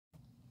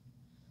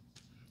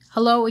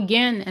Hello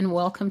again and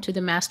welcome to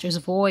the Master's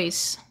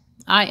Voice.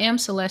 I am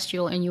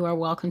Celestial and you are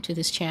welcome to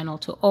this channel.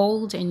 To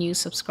old and new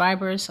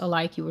subscribers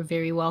alike, you are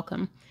very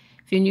welcome.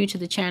 If you're new to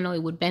the channel,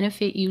 it would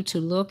benefit you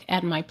to look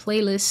at my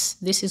playlists.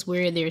 This is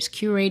where there's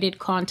curated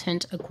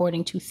content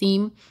according to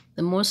theme.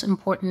 The most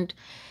important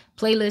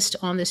playlist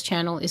on this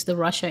channel is the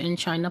Russia and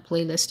China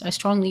playlist. I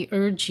strongly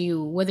urge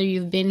you, whether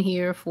you've been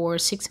here for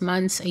 6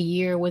 months, a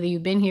year, whether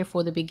you've been here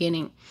for the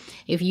beginning,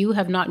 if you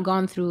have not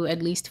gone through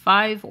at least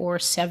 5 or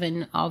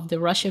 7 of the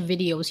Russia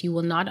videos, you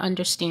will not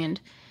understand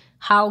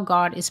how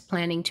God is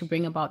planning to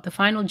bring about the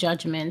final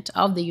judgment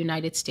of the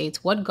United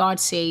States, what God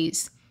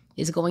says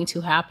is going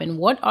to happen,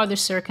 what are the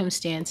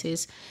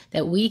circumstances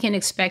that we can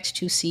expect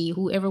to see,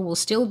 whoever will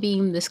still be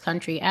in this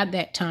country at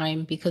that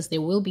time, because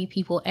there will be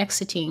people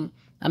exiting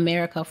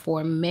America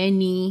for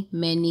many,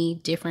 many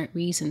different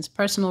reasons.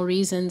 Personal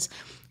reasons.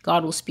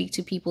 God will speak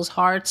to people's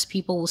hearts.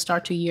 People will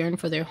start to yearn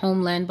for their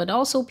homeland, but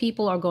also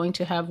people are going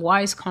to have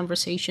wise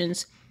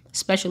conversations,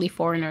 especially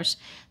foreigners.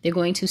 They're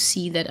going to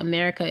see that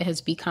America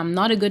has become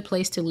not a good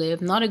place to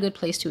live, not a good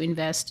place to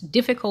invest,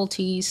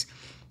 difficulties,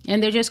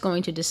 and they're just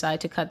going to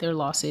decide to cut their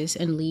losses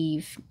and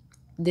leave.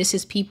 This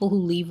is people who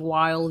leave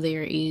while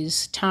there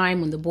is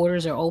time, when the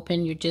borders are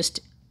open. You're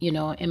just,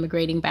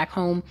 immigrating back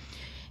home.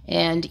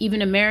 And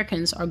even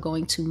Americans are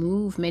going to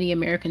move. Many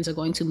Americans are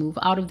going to move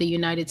out of the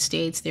United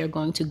States. They're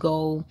going to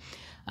go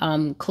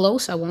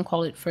close. I won't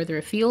call it further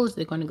afield.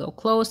 They're going to go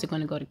close. They're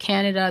going to go to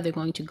Canada. They're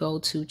going to go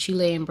to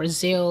Chile and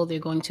Brazil. They're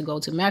going to go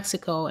to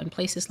Mexico and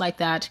places like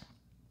that.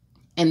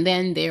 And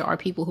then there are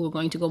people who are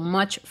going to go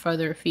much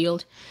further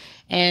afield.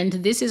 And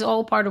this is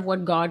all part of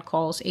what God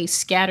calls a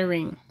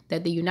scattering,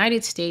 that the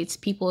United States,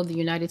 people of the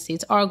United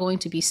States are going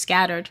to be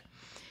scattered.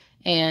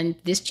 And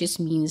this just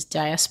means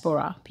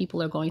diaspora.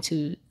 People are going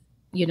to,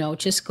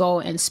 just go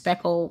and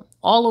speckle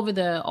all over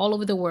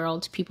the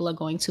world. People are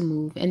going to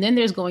move. And then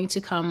there's going to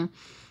come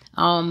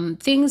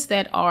things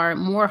that are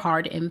more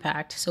hard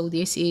impact. So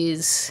this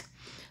is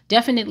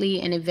definitely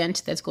an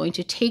event that's going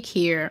to take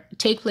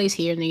place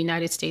here in the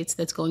United States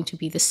that's going to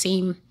be the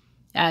same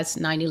as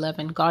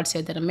 9/11. God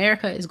said that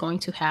America is going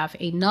to have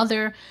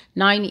another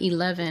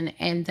 9/11,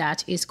 and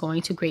that is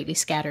going to greatly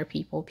scatter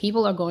people.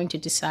 People are going to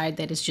decide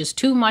that it's just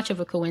too much of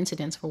a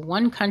coincidence for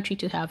one country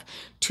to have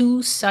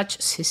 2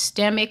 such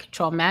systemic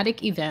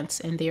traumatic events,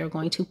 and they are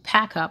going to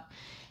pack up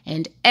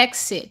and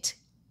exit.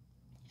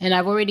 And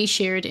I've already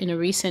shared in a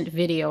recent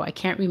video, I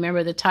can't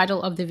remember the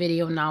title of the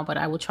video now, but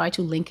I will try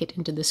to link it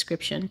into the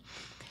description,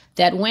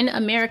 that when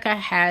America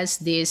has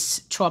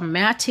this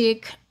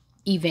traumatic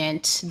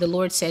event, the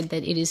Lord said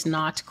that it is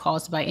not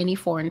caused by any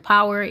foreign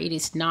power. It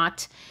is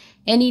not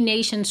any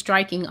nation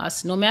striking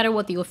us, no matter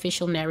what the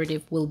official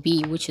narrative will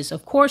be, which is,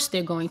 of course,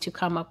 they're going to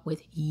come up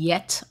with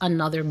yet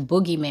another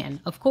boogeyman.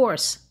 Of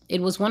course,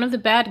 it was one of the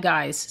bad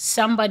guys.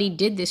 Somebody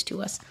did this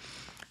to us.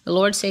 The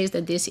Lord says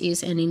that this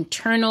is an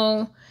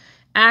internal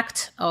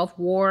act of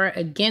war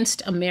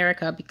against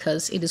America,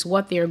 because it is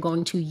what they're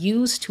going to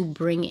use to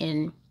bring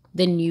in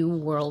the new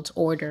world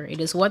order. It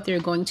is what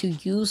they're going to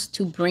use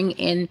to bring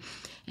in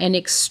an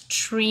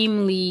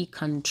extremely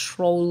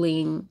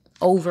controlling,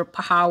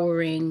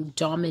 overpowering,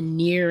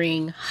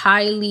 domineering,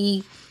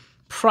 highly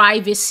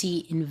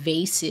privacy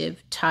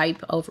invasive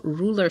type of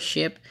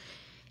rulership.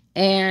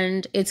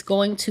 And it's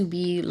going to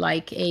be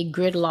like a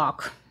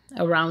gridlock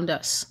around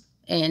us.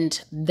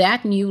 And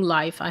that new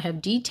life, I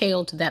have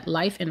detailed that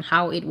life and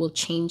how it will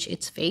change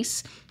its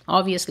face.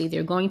 Obviously,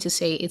 they're going to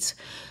say it's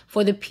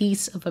for the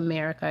peace of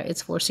America.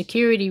 It's for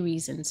security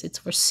reasons. It's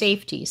for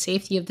safety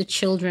of the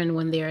children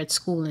when they're at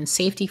school, and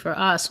safety for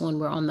us when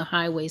we're on the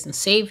highways, and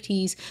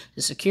safeties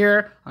to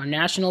secure our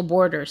national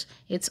borders.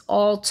 It's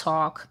all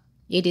talk.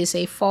 It is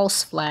a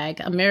false flag.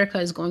 America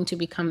is going to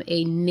become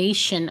a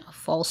nation of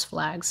false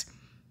flags.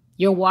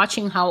 You're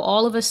watching how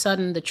all of a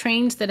sudden the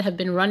trains that have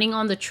been running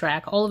on the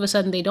track, all of a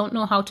sudden they don't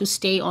know how to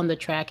stay on the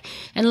track.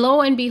 And lo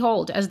and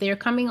behold, as they're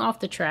coming off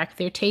the track,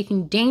 they're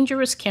taking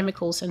dangerous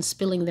chemicals and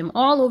spilling them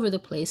all over the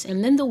place.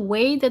 And then the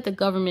way that the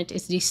government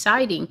is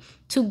deciding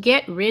to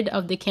get rid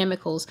of the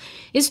chemicals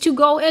is to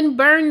go and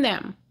burn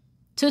them,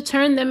 to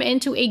turn them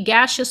into a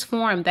gaseous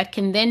form that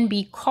can then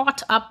be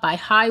caught up by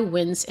high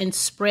winds and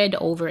spread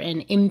over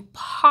an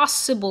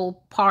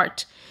impossible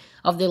part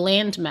of the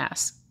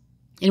landmass.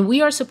 And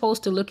we are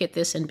supposed to look at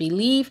this and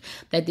believe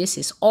that this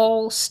is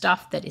all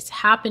stuff that is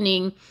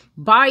happening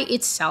by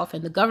itself,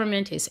 and the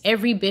government is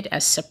every bit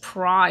as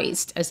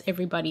surprised as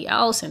everybody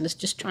else and is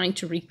just trying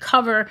to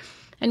recover.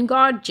 And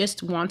God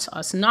just wants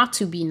us not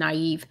to be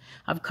naive.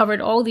 I've covered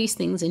all these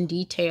things in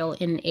detail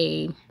in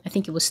I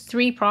think it was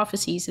 3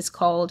 prophecies. It's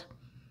called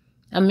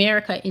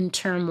America in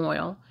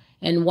Turmoil.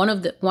 And one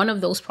of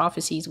those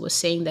prophecies was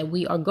saying that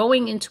we are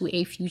going into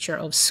a future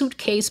of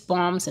suitcase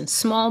bombs and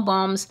small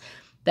bombs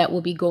that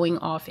will be going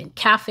off in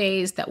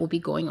cafes, that will be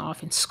going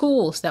off in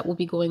schools, that will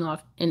be going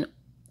off in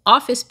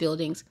office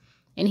buildings.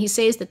 And he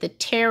says that the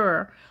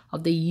terror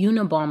of the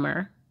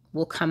Unabomber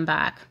will come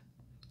back.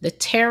 The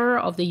terror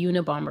of the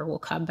Unabomber will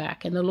come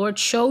back. And the Lord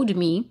showed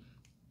me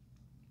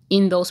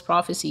in those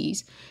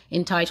prophecies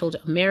entitled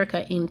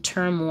America in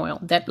Turmoil,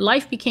 that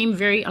life became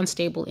very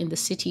unstable in the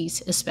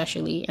cities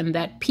especially, and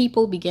that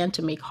people began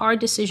to make hard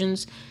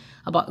decisions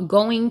about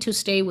going to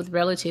stay with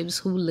relatives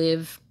who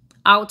live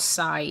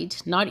outside,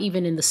 not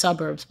even in the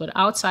suburbs, but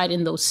outside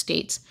in those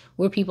states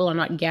where people are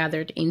not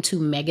gathered into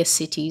mega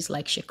cities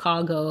like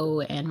Chicago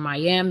and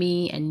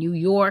Miami and New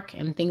York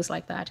and things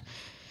like that.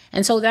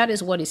 And so that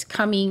is what is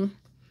coming.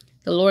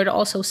 The Lord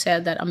also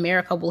said that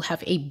America will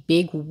have a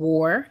big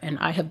war, and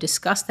I have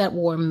discussed that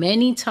war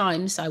many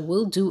times. I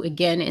will do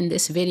again in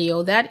this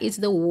video. That is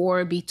the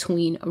war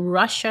between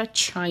Russia,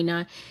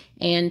 China,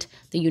 and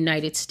the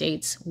United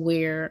States,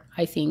 where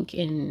I think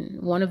in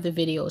one of the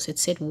videos it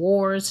said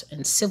wars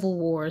and civil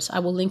wars. I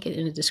will link it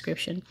in the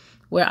description,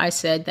 where I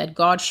said that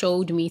God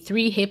showed me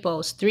three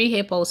hippos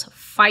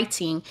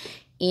fighting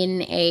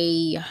in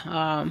a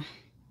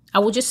I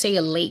will just say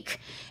a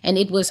lake, and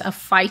it was a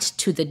fight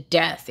to the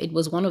death. It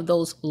was one of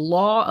those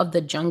law of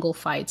the jungle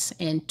fights,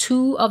 and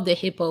two of the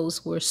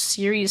hippos were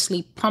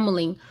seriously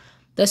pummeling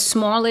the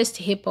smallest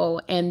hippo,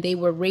 and they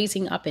were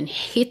raising up and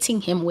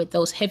hitting him with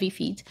those heavy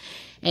feet.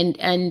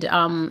 And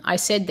I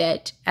said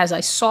that as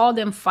I saw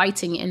them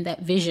fighting in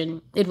that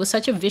vision, it was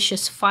such a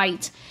vicious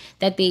fight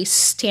that they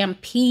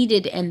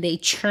stampeded and they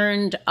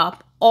churned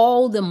up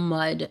all the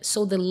mud.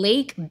 So the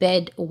lake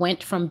bed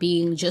went from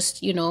being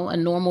just, a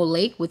normal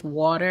lake with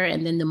water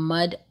and then the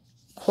mud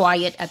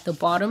quiet at the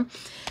bottom.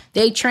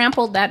 They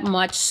trampled that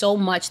much, so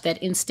much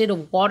that instead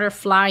of water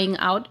flying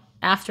out,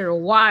 after a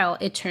while,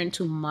 it turned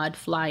to mud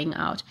flying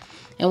out.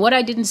 And what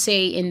I didn't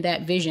say in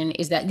that vision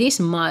is that this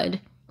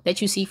mud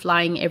that you see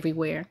flying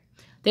everywhere,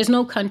 there's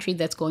no country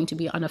that's going to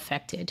be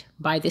unaffected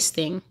by this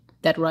thing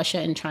that Russia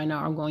and China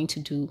are going to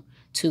do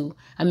to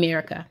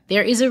America.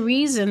 There is a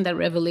reason that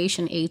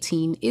Revelation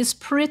 18 is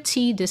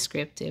pretty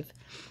descriptive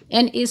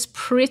and is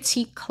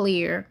pretty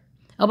clear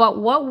about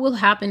what will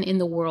happen in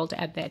the world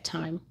at that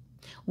time.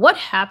 What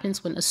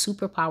happens when a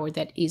superpower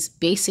that is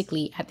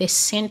basically at the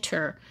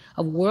center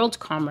of world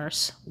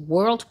commerce,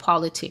 world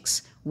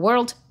politics,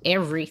 world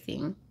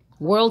everything,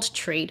 world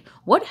trade,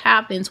 what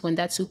happens when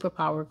that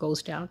superpower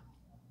goes down?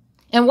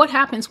 And what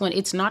happens when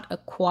it's not a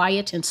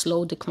quiet and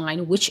slow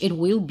decline, which it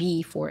will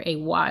be for a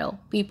while?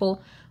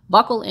 People,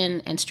 buckle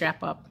in and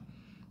strap up.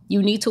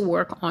 You need to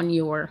work on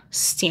your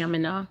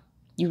stamina.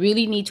 You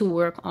really need to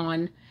work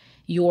on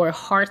your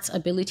heart's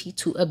ability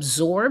to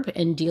absorb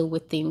and deal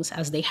with things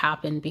as they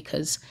happen,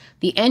 because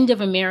the end of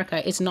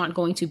America is not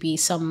going to be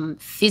some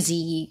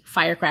fizzy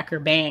firecracker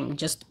bang.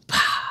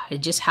 It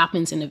just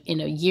happens in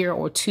a year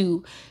or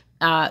two.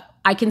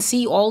 I can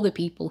see all the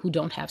people who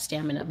don't have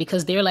stamina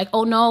because they're like,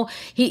 oh no,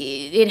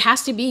 it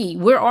has to be.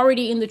 We're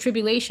already in the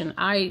tribulation.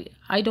 I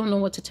don't know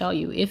what to tell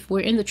you. If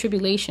we're in the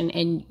tribulation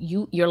and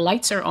your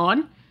lights are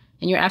on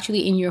and you're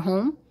actually in your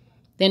home,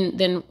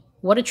 then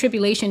what a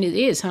tribulation it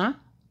is, huh?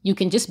 You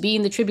can just be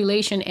in the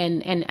tribulation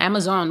and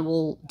Amazon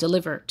will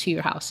deliver to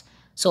your house.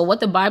 So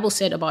what the Bible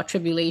said about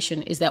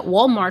tribulation is that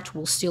Walmart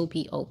will still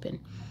be open.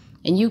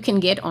 And you can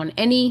get on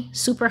any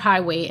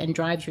superhighway and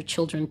drive your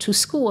children to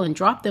school and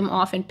drop them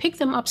off and pick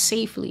them up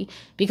safely,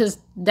 because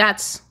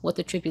that's what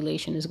the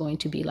tribulation is going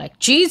to be like.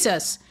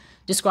 Jesus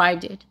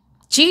described it.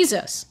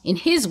 Jesus, in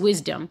his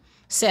wisdom,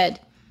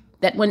 said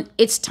that when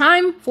it's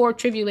time for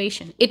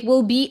tribulation, it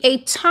will be a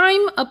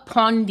time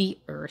upon the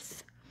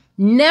earth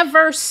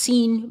never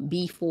seen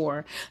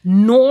before,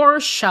 nor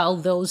shall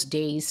those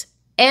days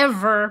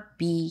ever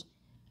be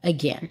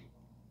again.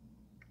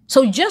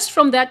 So just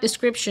from that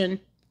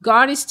description,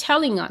 God is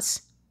telling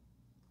us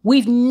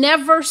we've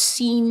never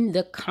seen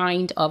the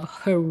kind of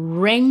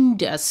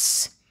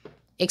horrendous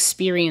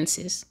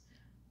experiences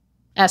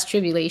as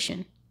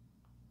tribulation.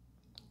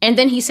 And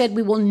then he said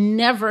we will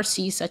never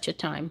see such a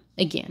time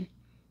again.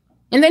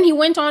 And then he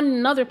went on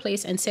another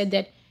place and said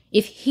that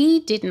if he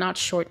did not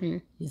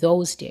shorten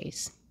those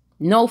days,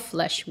 no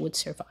flesh would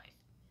survive.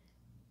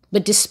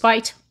 But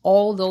despite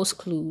all those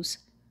clues,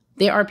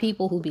 there are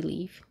people who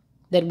believe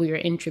that we are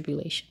in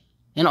tribulation.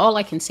 And all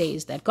I can say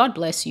is that God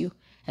bless you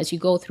as you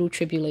go through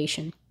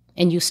tribulation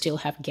and you still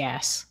have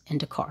gas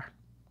and a car.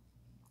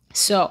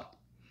 So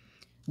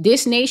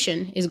this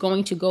nation is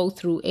going to go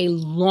through a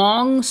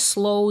long,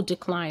 slow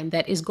decline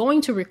that is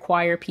going to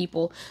require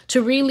people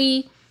to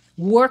really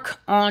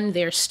work on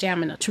their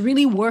stamina, to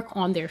really work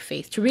on their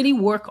faith, to really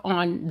work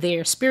on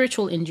their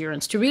spiritual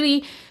endurance, to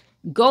really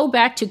go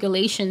back to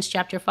Galatians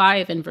chapter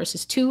 5 and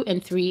verses 2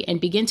 and 3 and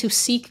begin to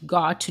seek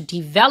God to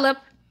develop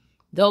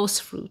those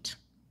fruit.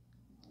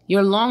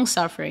 Your long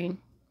suffering.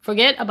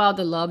 Forget about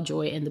the love,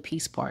 joy, and the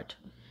peace part,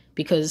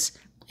 because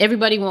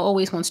everybody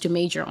always wants to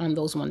major on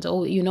those ones.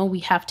 Oh, we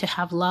have to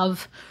have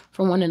love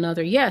for one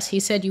another. Yes, he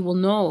said you will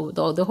know,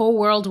 though the whole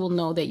world will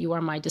know that you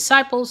are my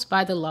disciples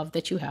by the love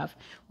that you have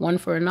one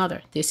for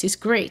another. This is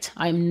great.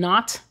 I'm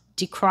not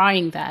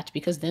decrying that,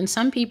 because then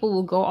some people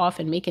will go off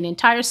and make an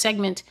entire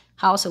segment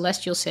how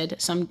Celestial said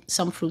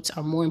some fruits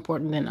are more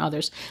important than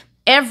others.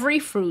 Every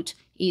fruit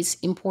is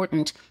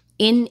important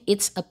in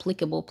its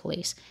applicable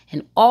place.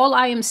 And all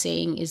I am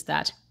saying is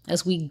that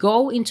as we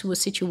go into a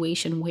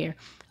situation where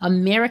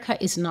America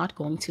is not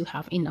going to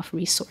have enough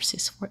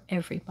resources for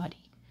everybody.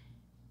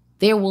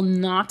 There will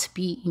not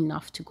be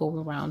enough to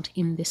go around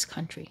in this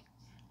country.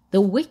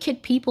 The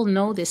wicked people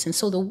know this. And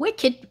so the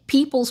wicked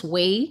people's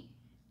way,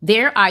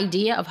 their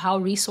idea of how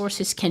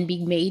resources can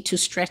be made to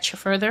stretch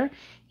further,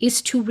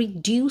 is to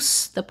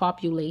reduce the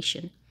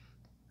population.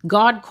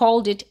 God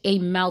called it a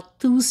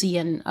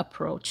Malthusian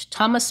approach.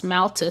 Thomas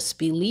Malthus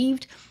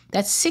believed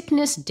that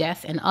sickness,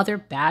 death, and other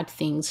bad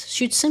things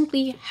should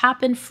simply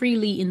happen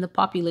freely in the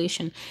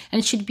population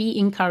and should be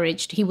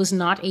encouraged. He was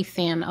not a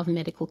fan of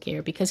medical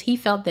care because he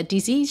felt that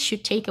disease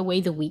should take away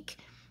the weak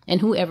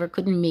and whoever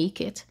couldn't make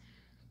it.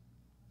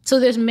 So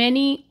there's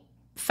many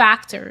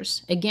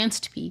factors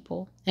against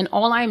people. And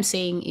all I'm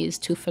saying is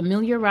to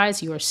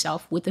familiarize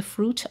yourself with the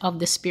fruit of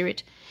the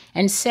Spirit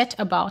and set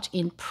about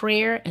in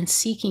prayer and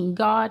seeking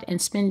God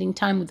and spending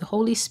time with the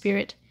Holy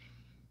Spirit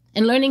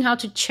and learning how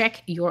to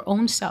check your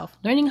own self,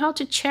 learning how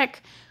to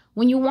check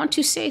when you want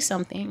to say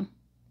something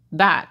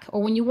back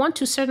or when you want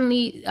to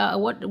certainly,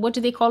 what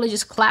do they call it?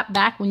 Just clap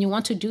back when you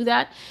want to do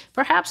that.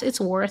 Perhaps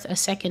it's worth a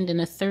second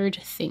and a third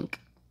think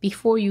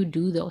before you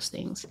do those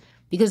things,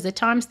 because the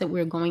times that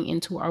we're going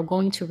into are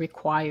going to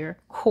require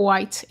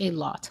quite a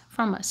lot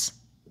from us.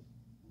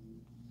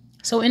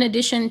 So in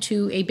addition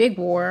to a big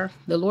war,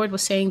 the Lord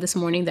was saying this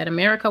morning that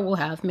America will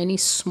have many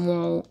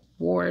small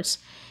wars.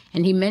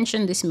 And he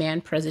mentioned this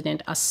man,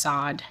 President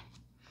Assad.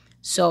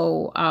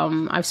 So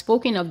I've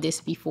spoken of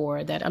this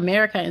before, that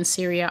America and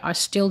Syria are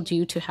still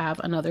due to have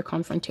another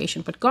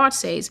confrontation. But God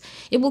says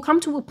it will come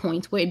to a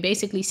point where it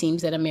basically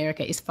seems that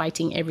America is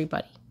fighting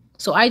everybody.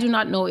 So I do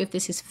not know if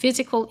this is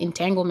physical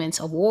entanglements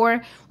of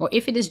war or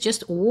if it is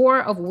just war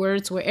of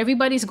words where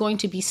everybody's going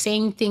to be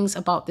saying things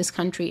about this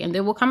country. And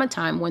there will come a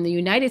time when the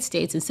United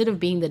States, instead of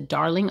being the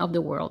darling of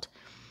the world,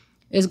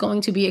 is going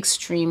to be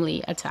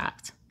extremely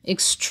attacked.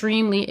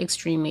 Extremely,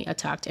 extremely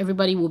attacked.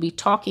 Everybody will be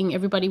talking.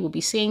 Everybody will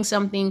be saying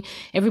something.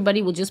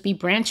 Everybody will just be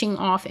branching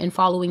off and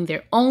following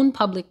their own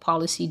public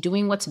policy,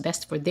 doing what's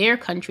best for their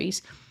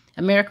countries.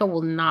 America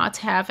will not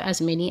have as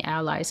many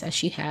allies as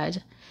she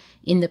had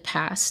in the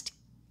past.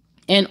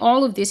 And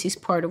all of this is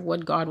part of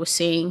what God was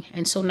saying.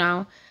 And so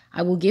now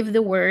I will give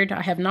the word.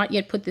 I have not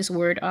yet put this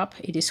word up.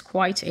 It is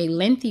quite a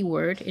lengthy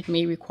word. It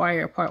may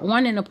require a part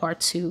 1 and a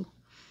part 2.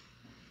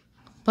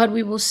 But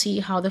we will see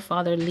how the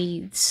Father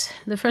leads.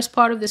 The first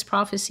part of this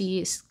prophecy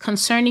is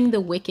concerning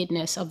the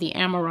wickedness of the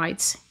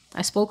Amorites.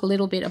 I spoke a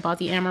little bit about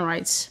the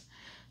Amorites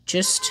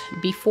just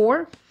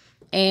before.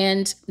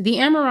 And the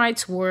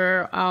Amorites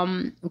were,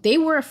 they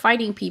were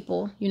fighting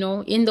people, you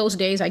know, in those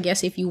days. I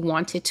guess if you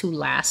wanted to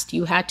last,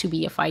 you had to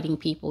be a fighting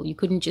people. You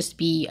couldn't just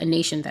be a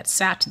nation that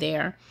sat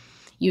there,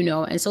 you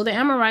know. And so the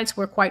Amorites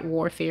were quite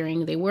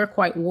warfaring. They were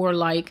quite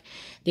warlike.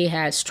 They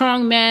had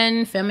strong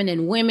men,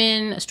 feminine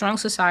women, a strong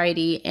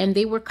society, and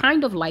they were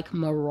kind of like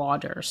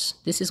marauders.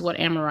 This is what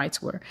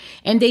Amorites were.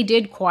 And they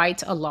did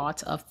quite a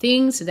lot of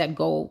things that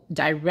go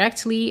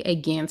directly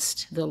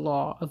against the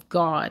law of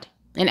God.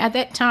 And at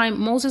that time,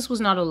 Moses was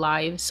not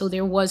alive, so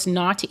there was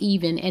not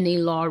even any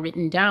law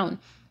written down.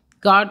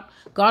 God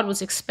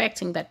was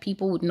expecting that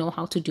people would know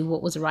how to do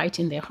what was right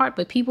in their heart,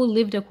 but people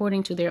lived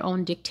according to their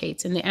own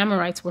dictates, and the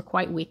Amorites were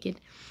quite wicked.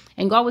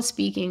 And God was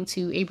speaking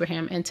to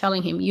Abraham and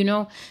telling him, you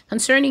know,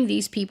 concerning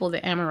these people,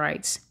 the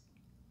Amorites,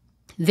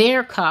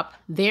 their cup,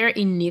 their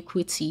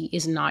iniquity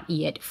is not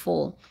yet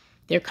full.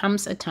 There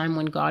comes a time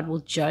when God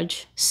will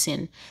judge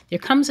sin. There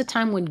comes a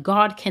time when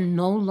God can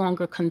no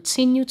longer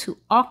continue to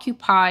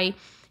occupy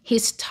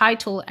his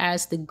title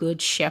as the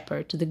good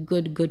shepherd, the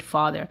good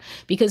father.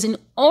 Because in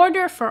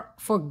order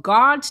for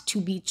God to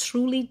be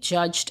truly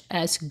judged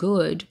as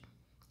good,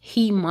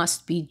 he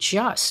must be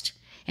just.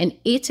 And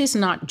it is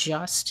not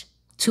just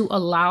to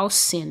allow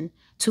sin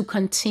to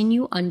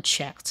continue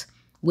unchecked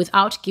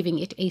without giving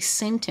it a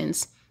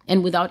sentence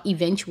and without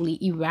eventually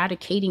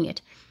eradicating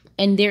it.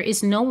 And there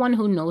is no one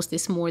who knows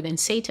this more than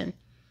Satan.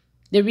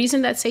 The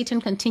reason that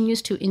Satan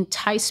continues to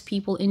entice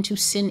people into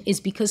sin is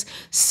because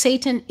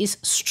Satan is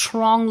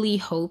strongly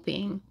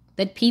hoping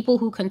that people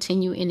who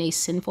continue in a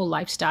sinful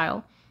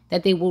lifestyle,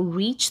 that they will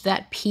reach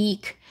that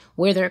peak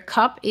where their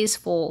cup is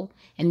full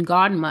and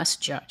God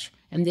must judge.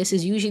 And this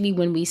is usually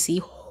when we see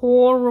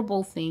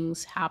horrible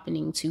things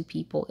happening to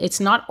people. It's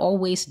not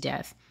always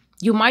death.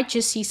 You might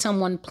just see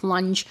someone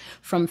plunge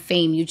from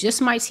fame. You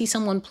just might see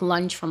someone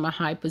plunge from a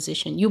high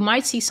position. You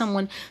might see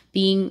someone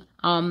being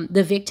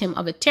the victim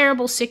of a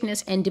terrible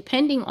sickness. And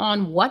depending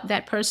on what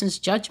that person's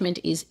judgment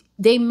is,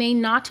 they may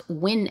not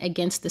win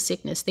against the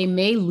sickness. They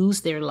may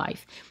lose their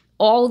life.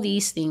 All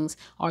these things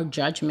are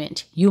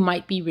judgment. You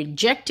might be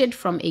rejected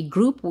from a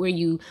group where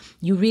you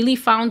really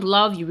found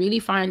love, you really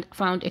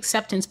found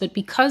acceptance, but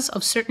because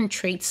of certain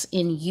traits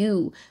in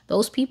you,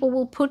 those people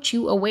will put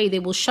you away. They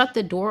will shut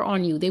the door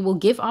on you. They will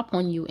give up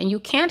on you. And you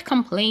can't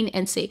complain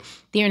and say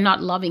they're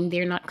not loving,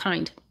 they're not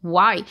kind.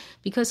 Why?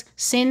 Because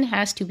sin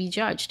has to be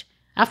judged.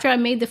 After I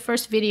made the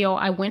first video,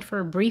 I went for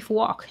a brief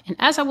walk. And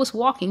as I was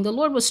walking, the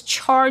Lord was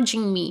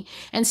charging me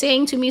and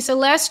saying to me,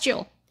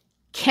 Celestial,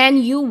 can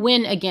you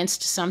win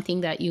against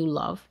something that you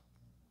love?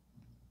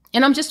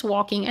 And I'm just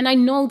walking, and I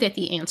know that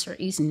the answer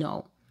is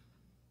no.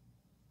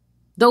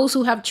 Those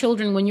who have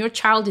children, when your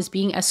child is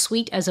being as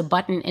sweet as a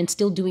button and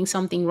still doing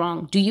something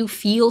wrong, do you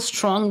feel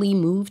strongly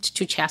moved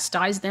to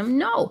chastise them?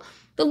 No.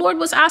 The Lord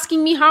was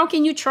asking me, how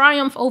can you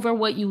triumph over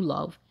what you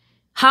love?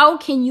 How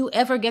can you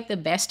ever get the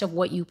best of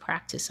what you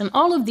practice? And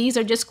all of these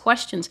are just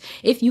questions.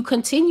 If you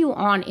continue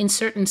on in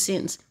certain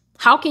sins,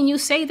 how can you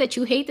say that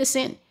you hate the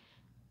sin?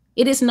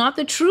 It is not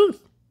the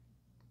truth.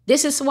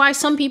 This is why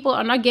some people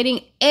are not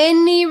getting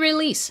any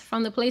release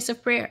from the place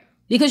of prayer.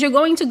 Because you're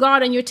going to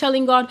God and you're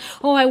telling God,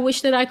 oh, I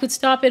wish that I could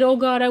stop it. Oh,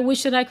 God, I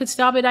wish that I could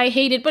stop it. I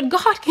hate it. But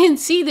God can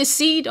see the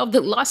seed of the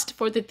lust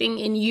for the thing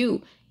in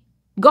you.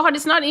 God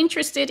is not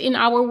interested in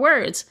our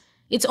words.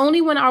 It's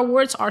only when our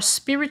words are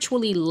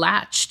spiritually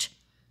latched.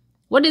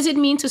 What does it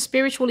mean to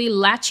spiritually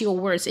latch your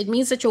words? It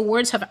means that your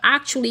words have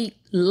actually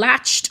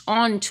latched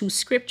on to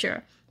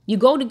scripture. You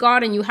go to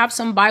God and you have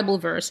some Bible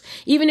verse.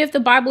 Even if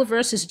the Bible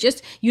verse is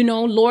just,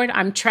 Lord,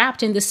 I'm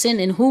trapped in the sin,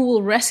 and who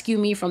will rescue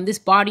me from this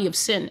body of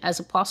sin, as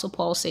Apostle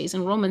Paul says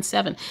in Romans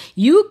 7.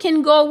 You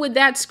can go with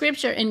that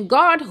scripture, and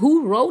God,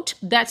 who wrote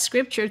that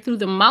scripture through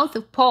the mouth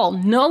of Paul,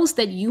 knows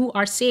that you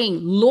are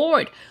saying,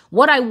 Lord,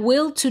 what I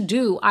will to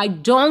do, I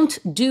don't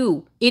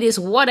do. It is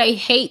what I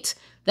hate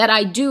that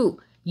I do.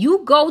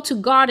 You go to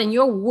God and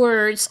your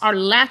words are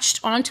latched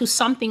onto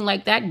something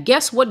like that.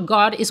 Guess what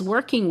God is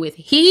working with?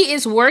 He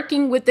is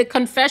working with the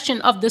confession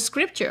of the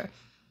scripture.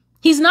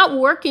 He's not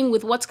working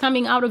with what's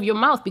coming out of your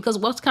mouth, because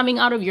what's coming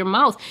out of your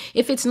mouth,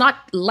 if it's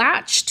not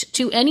latched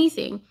to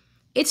anything,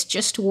 it's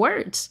just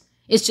words.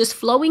 It's just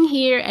flowing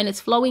here and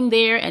it's flowing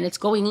there and it's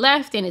going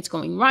left and it's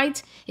going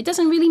right. It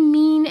doesn't really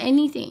mean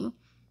anything.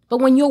 But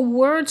when your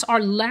words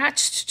are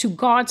latched to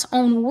God's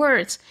own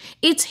words,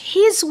 it's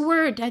his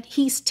word that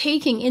he's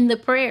taking in the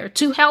prayer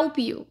to help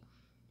you.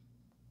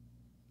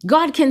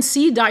 God can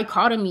see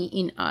dichotomy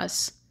in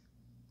us.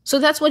 So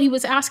that's what he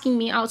was asking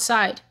me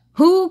outside.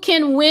 Who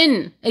can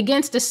win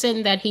against the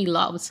sin that he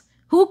loves?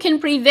 Who can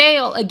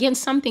prevail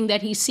against something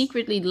that he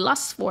secretly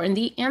lusts for? And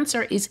the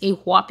answer is a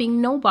whopping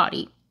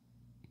nobody.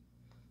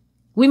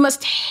 We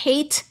must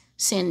hate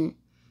sin.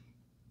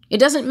 It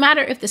doesn't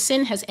matter if the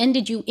sin has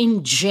ended you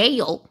in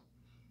jail.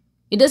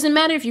 It doesn't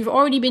matter if you've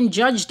already been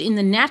judged in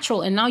the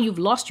natural and now you've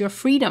lost your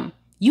freedom.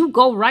 You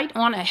go right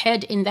on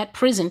ahead in that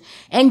prison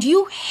and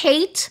you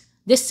hate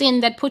the sin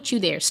that put you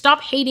there.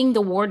 Stop hating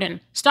the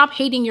warden. Stop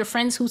hating your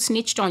friends who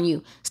snitched on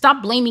you.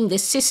 Stop blaming the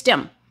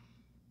system.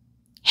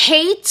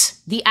 Hate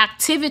the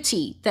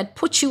activity that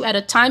put you at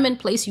a time and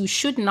place you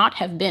should not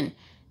have been,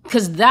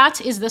 because that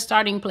is the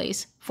starting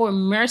place for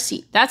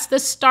mercy. That's the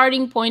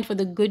starting point for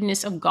the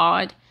goodness of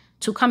God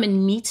to come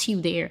and meet you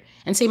there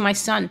and say, my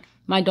son,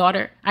 my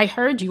daughter, I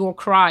heard your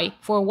cry.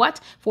 For what?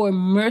 For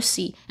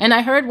mercy. And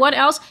I heard what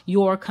else?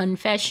 Your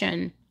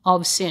confession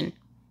of sin.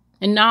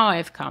 And now I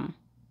have come.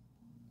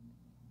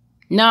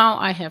 Now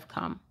I have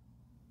come.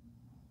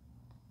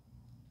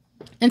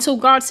 And so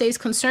God says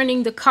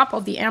concerning the cup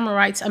of the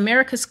Amorites,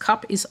 America's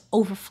cup is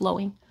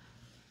overflowing.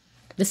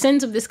 The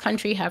sins of this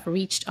country have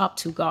reached up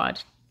to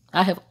God.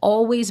 I have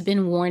always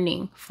been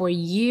warning for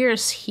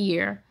years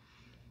here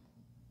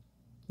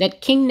that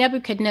King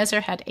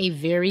Nebuchadnezzar had a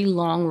very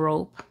long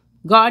rope.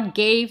 God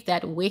gave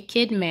that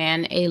wicked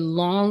man a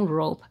long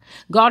rope.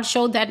 God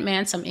showed that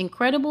man some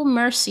incredible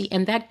mercy,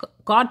 and that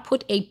God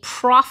put a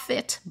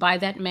prophet by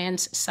that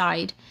man's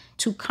side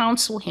to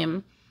counsel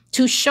him,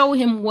 to show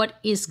him what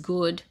is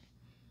good.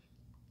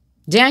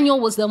 Daniel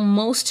was the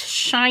most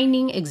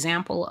shining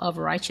example of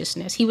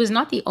righteousness. He was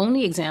not the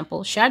only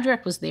example.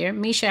 Shadrach was there,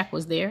 Meshach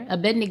was there,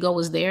 Abednego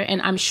was there,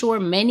 and I'm sure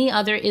many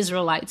other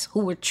Israelites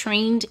who were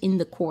trained in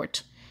the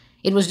court.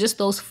 It was just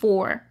those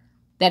 4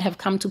 that have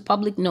come to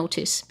public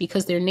notice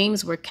because their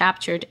names were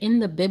captured in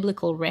the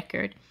biblical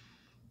record.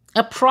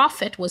 A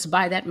prophet was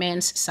by that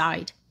man's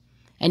side,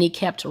 and he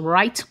kept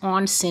right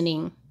on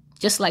sinning.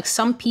 Just like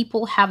some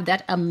people have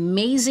that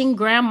amazing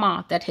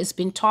grandma that has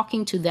been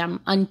talking to them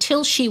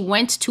until she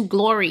went to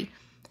glory,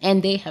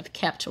 and they have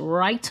kept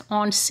right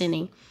on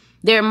sinning.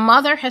 Their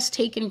mother has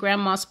taken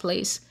grandma's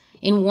place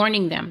in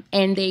warning them,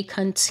 and they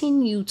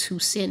continue to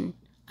sin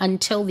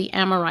until the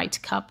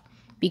Amorite cup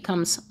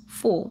becomes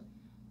full.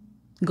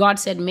 God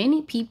said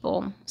many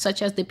people,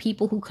 such as the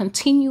people who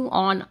continue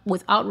on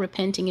without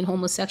repenting in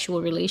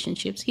homosexual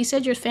relationships, he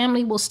said your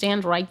family will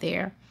stand right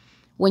there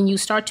when you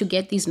start to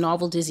get these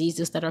novel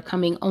diseases that are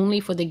coming only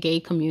for the gay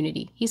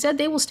community. He said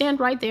they will stand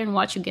right there and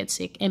watch you get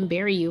sick and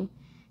bury you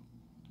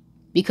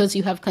because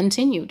you have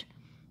continued.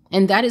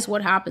 And that is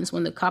what happens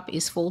when the cup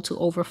is full to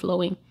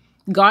overflowing.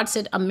 God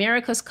said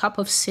America's cup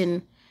of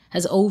sin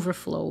has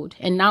overflowed,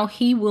 and now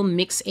he will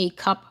mix a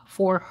cup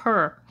for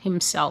her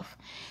himself,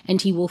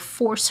 and he will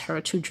force her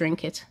to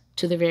drink it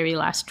to the very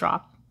last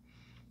drop.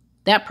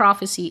 That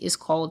prophecy is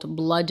called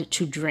blood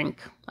to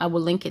drink. I will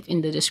link it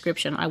in the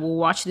description. I will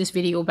watch this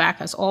video back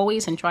as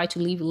always and try to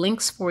leave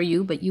links for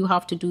you, but you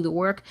have to do the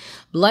work.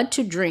 Blood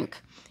to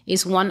drink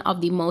is one of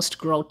the most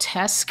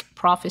grotesque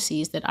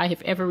prophecies that I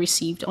have ever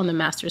received on the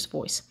Master's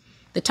Voice.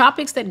 The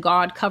topics that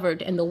God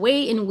covered and the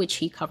way in which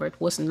he covered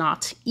was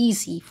not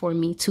easy for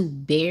me to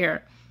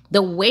bear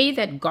The way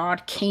that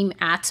God came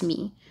at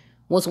me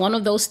was one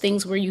of those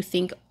things where you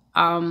think,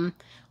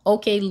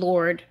 okay,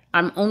 Lord,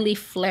 I'm only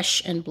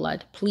flesh and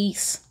blood,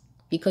 please,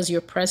 because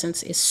your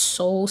presence is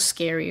so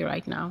scary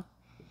right now.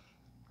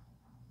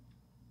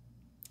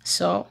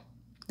 So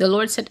the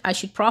Lord said I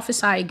should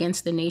prophesy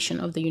against the nation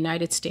of the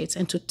United States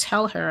and to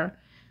tell her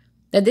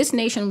that this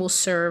nation will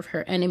serve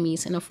her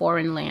enemies in a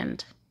foreign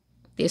land.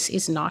 This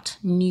is not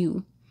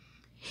new.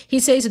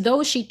 He says,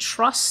 though she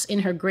trusts in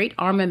her great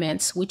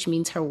armaments, which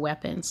means her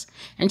weapons,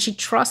 and she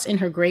trusts in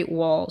her great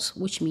walls,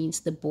 which means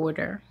the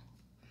border,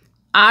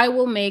 I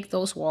will make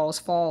those walls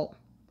fall,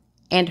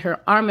 and her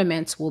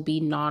armaments will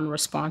be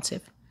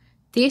non-responsive.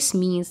 This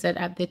means that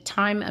at the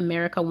time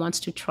America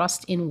wants to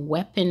trust in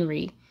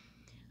weaponry,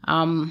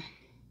 I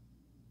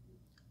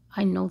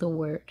know the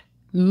word,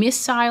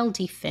 missile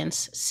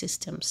defense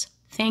systems.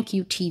 Thank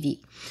you, TV.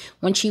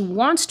 When she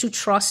wants to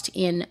trust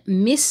in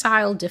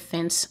missile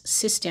defense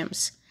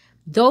systems,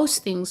 those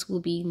things will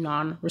be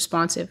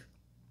non-responsive.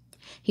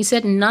 He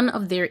said none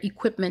of their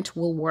equipment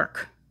will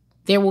work.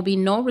 There will be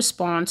no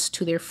response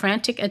to their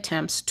frantic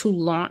attempts to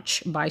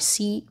launch by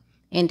sea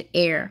and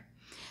air.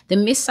 The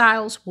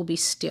missiles will be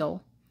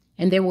still,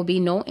 and there will be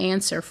no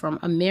answer from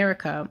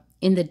America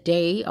in the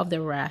day of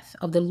the wrath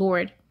of the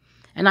Lord.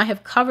 And I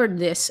have covered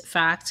this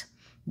fact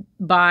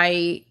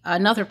by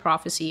another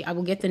prophecy. I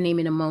will get the name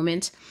in a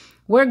moment,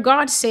 where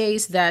God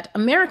says that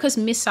America's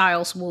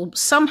missiles will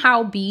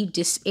somehow be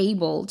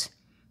disabled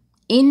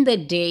in the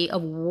day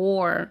of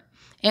war.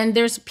 And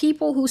there's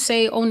people who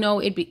say, oh no,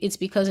 it's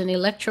because an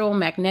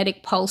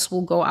electromagnetic pulse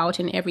will go out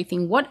and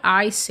everything. What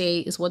I say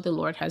is what the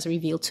Lord has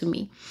revealed to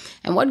me.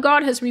 And what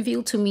God has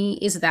revealed to me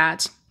is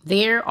that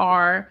there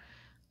are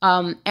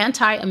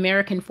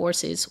anti-American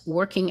forces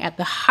working at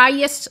the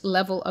highest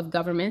level of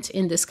government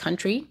in this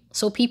country.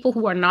 So people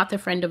who are not the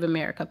friend of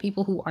America,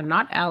 people who are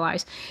not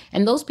allies.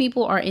 And those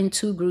people are in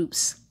two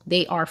groups.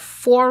 They are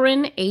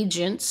foreign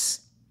agents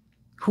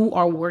who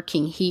are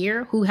working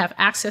here, who have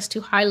access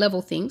to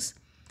high-level things.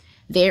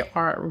 There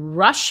are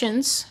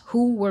Russians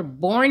who were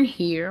born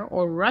here,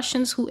 or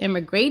Russians who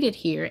immigrated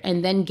here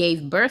and then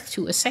gave birth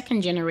to a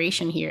second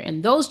generation here.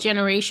 And those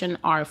generation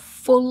are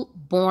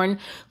full-blown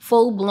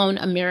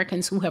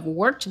Americans who have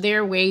worked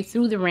their way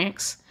through the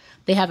ranks.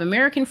 They have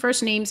American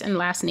first names and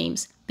last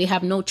names. They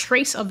have no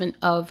trace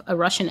of a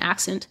Russian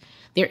accent.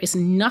 There is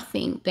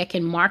nothing that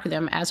can mark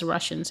them as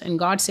Russians. And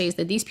God says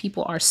that these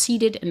people are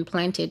seeded and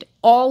planted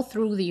all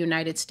through the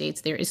United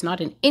States. There is not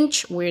an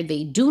inch where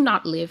they do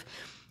not live.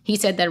 He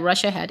said that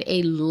Russia had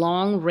a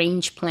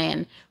long-range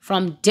plan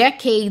from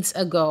decades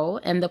ago,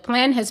 and the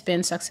plan has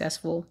been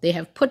successful. They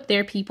have put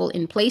their people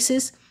in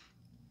places.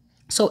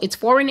 So it's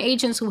foreign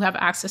agents who have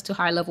access to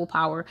high-level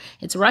power.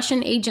 It's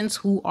Russian agents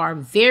who are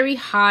very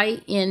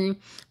high in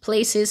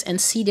places and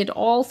seated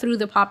all through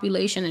the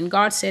population. And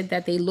God said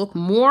that they look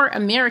more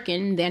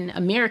American than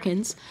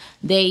Americans.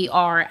 They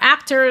are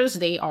actors,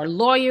 they are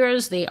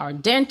lawyers, they are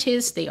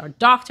dentists, they are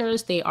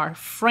doctors, they are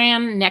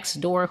Fran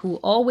next door who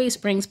always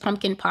brings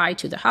pumpkin pie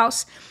to the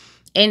house.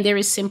 And there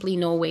is simply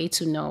no way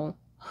to know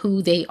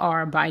who they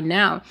are by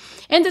now.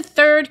 And the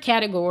third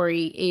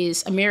category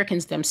is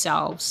Americans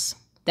themselves.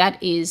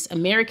 That is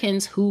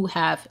Americans who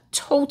have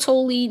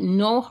totally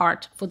no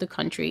heart for the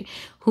country,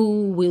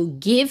 who will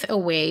give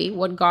away,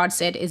 what God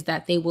said is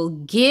that they will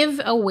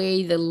give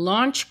away the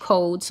launch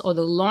codes or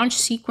the launch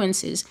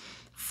sequences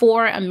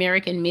for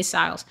American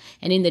missiles.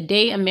 And in the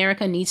day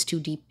America needs to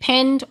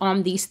depend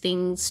on these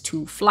things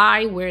to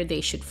fly where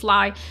they should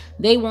fly,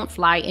 they won't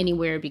fly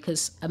anywhere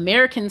because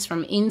Americans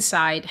from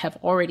inside have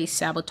already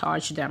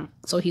sabotaged them.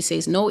 So he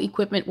says no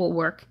equipment will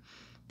work.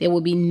 There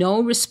will be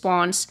no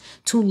response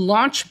to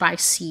launch by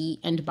sea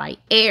and by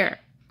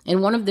air.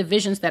 And one of the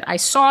visions that I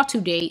saw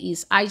today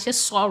is I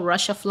just saw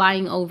Russia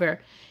flying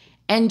over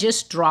and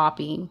just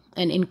dropping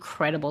an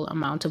incredible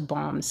amount of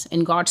bombs.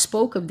 And God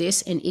spoke of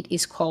this, and it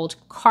is called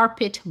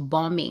carpet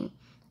bombing.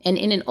 And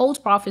in an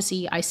old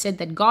prophecy, I said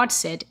that God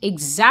said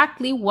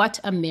exactly what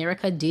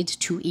America did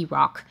to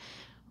Iraq.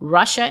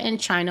 Russia and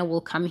China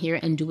will come here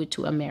and do it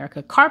to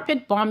America.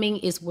 Carpet bombing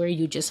is where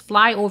you just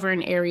fly over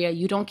an area.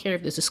 You don't care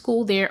if there's a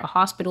school there, a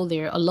hospital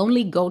there, a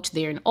lonely goat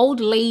there, an old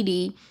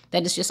lady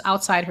that is just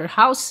outside her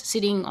house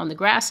sitting on the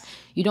grass.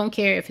 You don't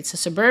care if it's a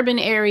suburban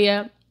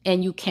area,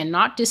 and you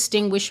cannot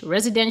distinguish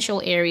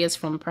residential areas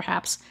from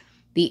perhaps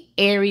the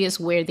areas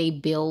where they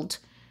build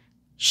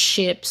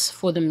ships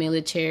for the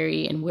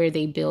military and where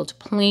they build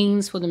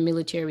planes for the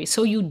military.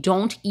 So you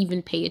don't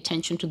even pay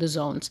attention to the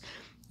zones.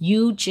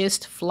 You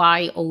just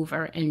fly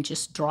over and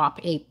just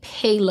drop a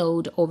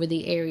payload over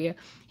the area.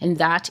 And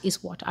that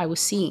is what I was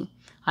seeing.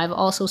 I've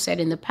also said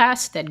in the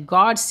past that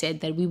God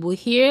said that we will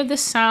hear the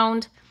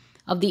sound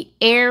of the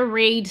air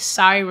raid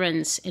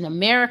sirens in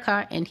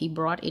America, and he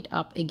brought it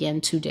up again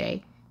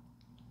today.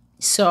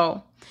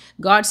 So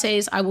God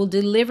says, I will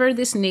deliver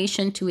this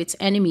nation to its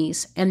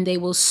enemies, and they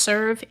will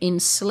serve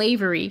in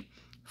slavery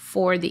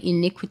for the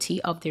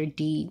iniquity of their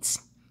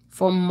deeds,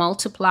 for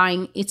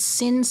multiplying its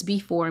sins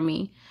before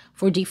me,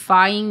 for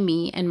defying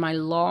me and my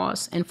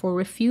laws, and for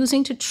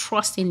refusing to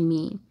trust in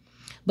me.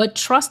 But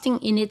trusting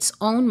in its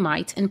own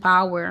might and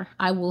power,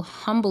 I will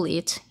humble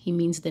it, he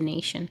means the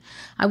nation.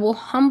 I will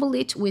humble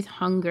it with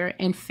hunger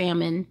and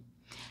famine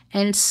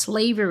and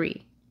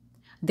slavery.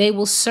 They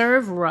will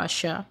serve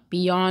Russia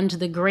beyond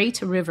the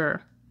great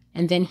river.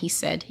 And then he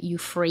said,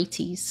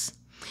 Euphrates.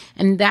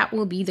 And that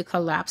will be the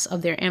collapse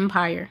of their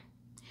empire.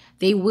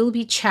 They will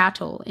be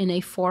chattel in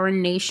a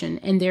foreign nation,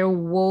 and their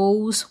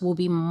woes will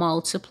be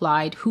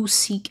multiplied who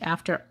seek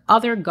after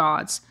other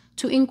gods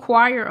to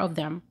inquire of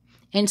them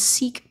and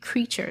seek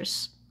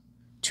creatures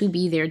to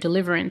be their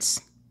deliverance.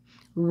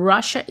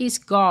 Russia is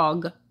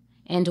Gog,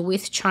 and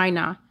with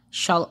China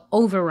shall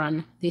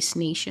overrun this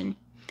nation.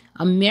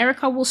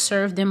 America will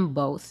serve them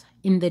both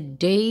in the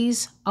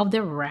days of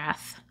the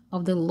wrath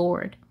of the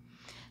Lord.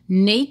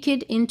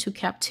 Naked into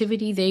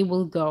captivity they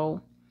will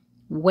go,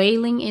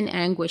 wailing in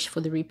anguish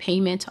for the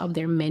repayment of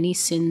their many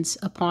sins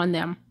upon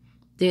them.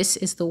 This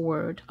is the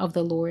word of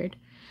the Lord.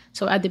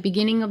 So at the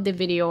beginning of the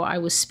video, I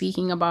was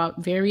speaking about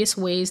various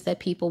ways that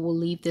people will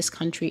leave this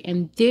country.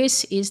 And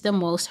this is the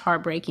most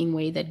heartbreaking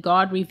way that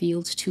God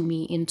revealed to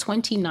me in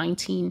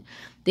 2019.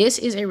 This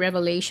is a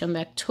revelation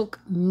that took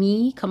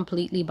me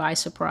completely by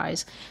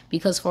surprise,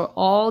 because for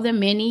all the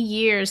many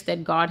years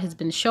that God has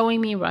been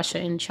showing me Russia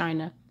and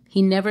China,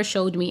 he never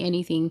showed me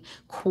anything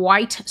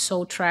quite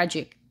so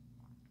tragic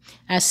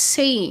as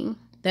saying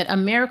that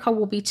America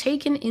will be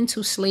taken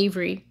into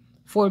slavery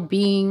for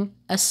being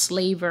a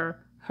slaver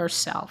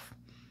herself.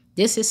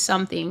 This is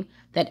something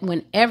that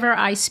whenever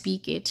I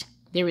speak it,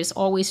 there is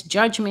always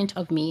judgment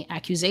of me,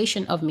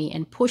 accusation of me,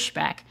 and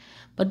pushback.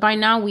 But by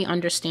now we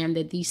understand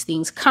that these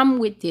things come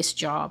with this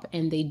job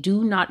and they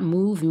do not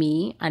move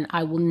me, and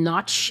I will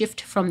not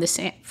shift from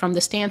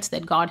the stance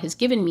that God has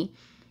given me.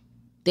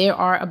 There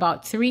are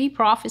about 3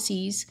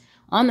 prophecies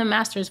on the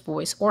Master's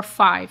Voice, or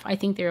 5, I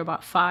think there are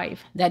about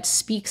 5, that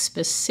speak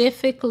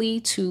specifically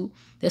to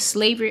the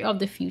slavery of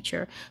the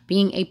future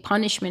being a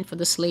punishment for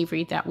the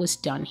slavery that was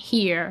done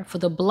here, for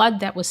the blood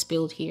that was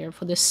spilled here,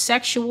 for the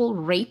sexual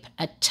rape,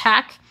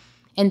 attack,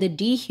 and the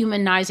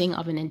dehumanizing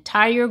of an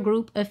entire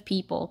group of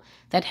people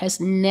that has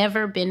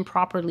never been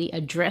properly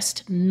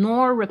addressed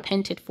nor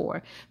repented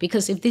for.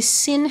 Because if this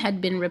sin had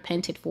been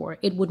repented for,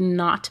 it would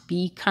not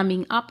be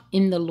coming up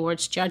in the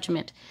Lord's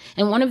judgment.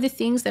 And one of the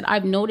things that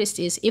I've noticed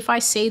is if I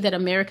say that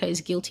America is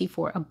guilty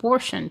for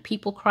abortion,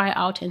 people cry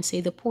out and say,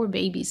 the poor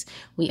babies,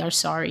 we are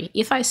sorry.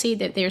 If I say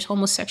that there's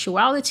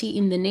homosexuality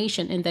in the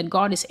nation and that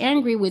God is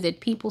angry with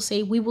it, people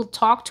say, we will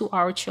talk to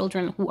our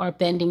children who are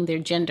bending their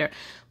gender.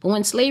 But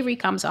when slavery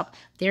comes up,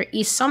 there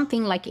is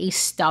something like a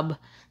stub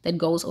that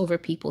goes over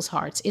people's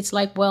hearts. It's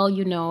like, well,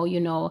 you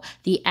know,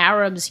 the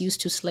Arabs used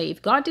to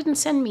slave. God didn't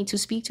send me to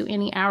speak to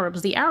any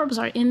Arabs. The Arabs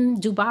are in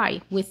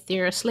Dubai with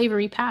their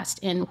slavery past,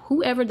 and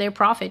whoever their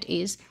prophet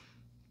is,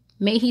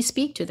 may he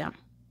speak to them.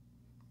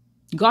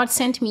 God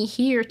sent me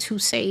here to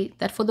say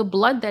that for the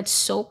blood that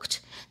soaked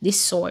this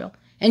soil,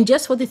 and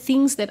just for the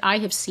things that I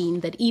have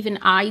seen that even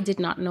I did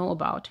not know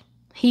about,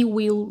 he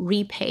will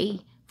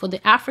repay for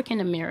the African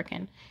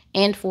American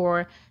and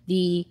for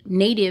the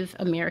Native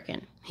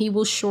American. He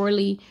will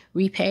surely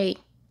repay.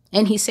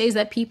 And he says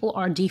that people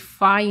are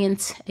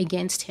defiant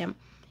against him.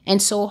 And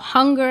so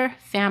hunger,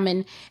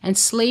 famine, and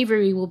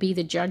slavery will be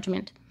the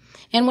judgment.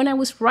 And when I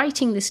was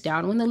writing this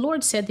down, when the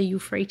Lord said the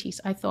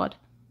Euphrates, I thought,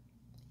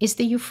 is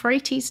the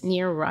Euphrates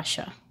near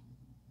Russia?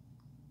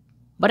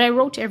 But I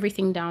wrote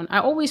everything down. I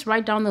always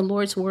write down the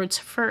Lord's words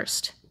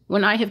first.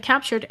 When I have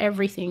captured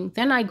everything,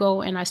 then I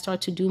go and I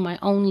start to do my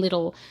own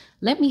little,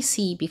 let me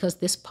see, because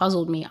this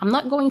puzzled me. I'm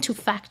not going to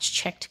fact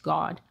check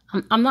God.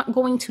 I'm not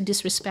going to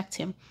disrespect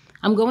him.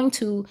 I'm going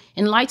to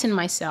enlighten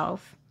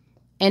myself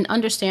and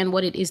understand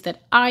what it is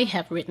that I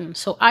have written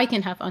so I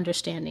can have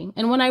understanding.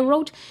 And when I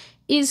wrote,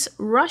 is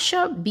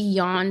Russia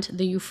beyond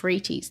the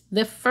Euphrates?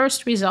 The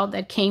first result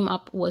that came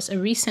up was a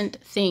recent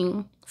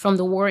thing from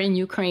the war in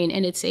Ukraine.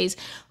 And it says,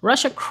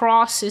 Russia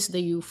crosses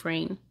the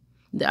Euphrates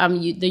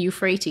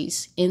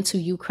into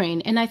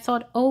Ukraine. And I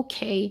thought,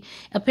 okay,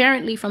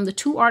 apparently from the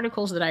 2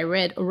 articles that I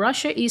read,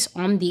 Russia is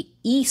on the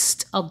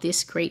east of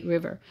this great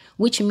river,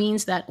 which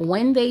means that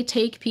when they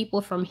take people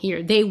from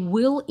here, they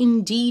will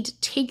indeed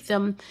take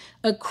them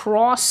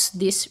across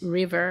this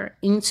river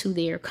into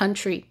their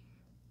country.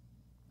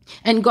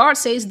 And God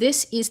says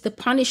this is the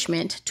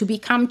punishment to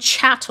become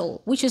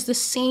chattel, which is the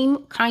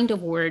same kind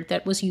of word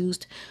that was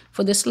used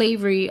for the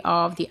slavery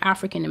of the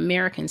African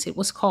Americans. It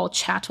was called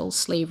chattel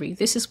slavery.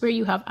 This is where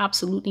you have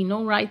absolutely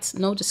no rights,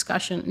 no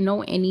discussion,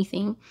 no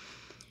anything.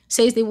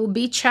 Says they will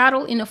be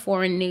chattel in a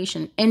foreign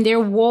nation, and their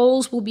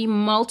woes will be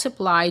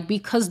multiplied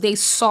because they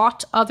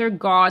sought other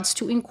gods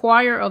to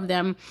inquire of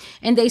them,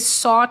 and they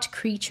sought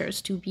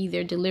creatures to be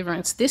their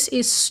deliverance. This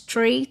is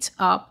straight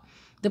up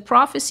the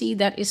prophecy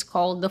that is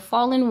called the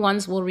fallen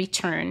ones will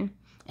return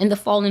and the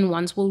fallen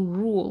ones will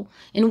rule,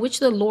 in which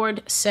the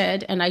Lord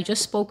said, and I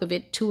just spoke of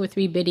it 2 or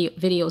 3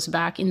 videos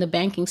back in the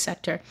banking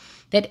sector,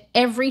 that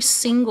every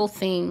single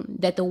thing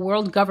that the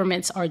world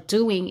governments are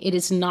doing, it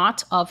is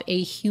not of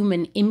a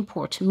human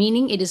import,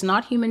 meaning it is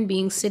not human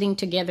beings sitting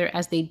together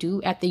as they do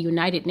at the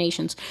United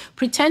Nations,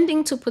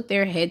 pretending to put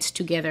their heads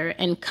together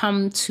and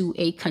come to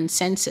a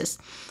consensus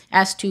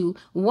as to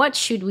what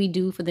should we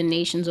do for the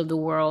nations of the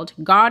world.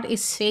 God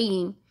is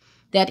saying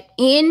that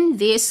in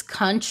this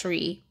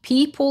country,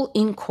 people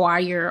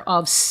inquire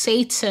of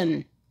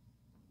Satan,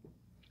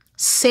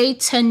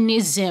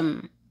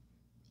 Satanism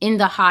in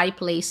the high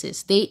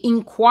places. They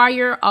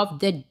inquire of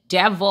the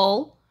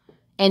devil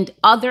and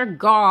other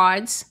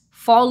gods,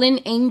 fallen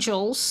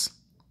angels,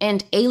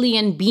 and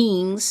alien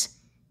beings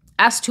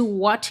as to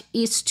what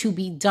is to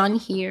be done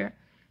here.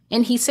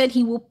 And he said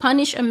he will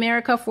punish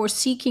America for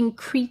seeking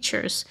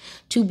creatures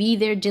to be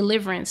their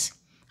deliverance.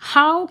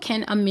 How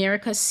can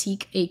America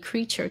seek a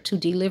creature to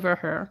deliver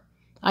her?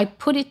 I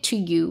put it to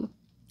you,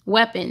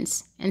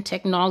 weapons and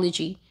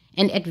technology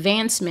and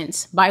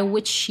advancements by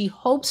which she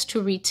hopes to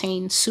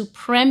retain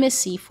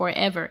supremacy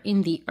forever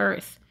in the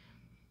earth.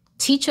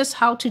 Teach us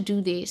how to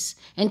do this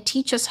and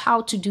teach us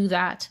how to do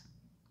that.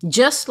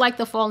 Just like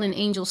the fallen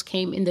angels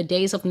came in the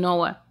days of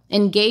Noah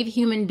and gave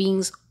human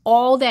beings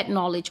all that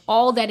knowledge,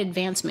 all that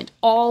advancement,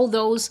 all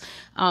those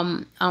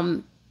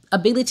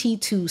ability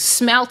to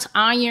smelt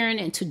iron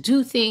and to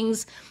do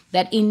things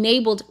that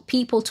enabled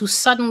people to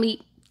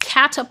suddenly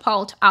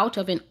catapult out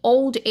of an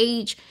old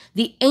age.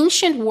 The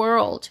ancient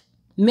world,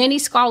 many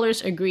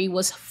scholars agree,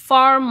 was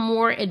far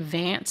more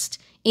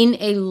advanced in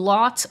a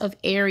lot of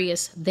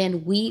areas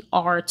than we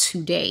are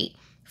today.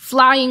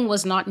 Flying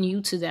was not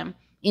new to them.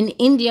 In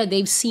India,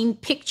 they've seen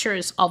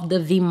pictures of the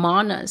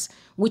Vimanas,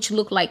 which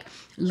look like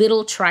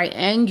little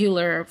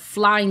triangular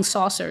flying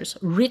saucers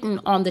written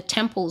on the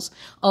temples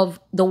of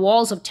the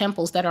walls of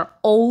temples that are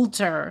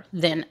older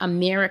than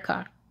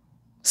America.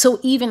 So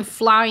even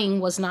flying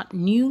was not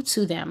new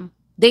to them.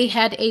 They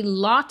had a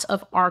lot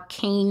of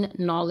arcane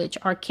knowledge.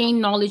 Arcane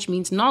knowledge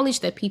means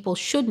knowledge that people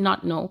should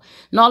not know,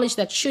 knowledge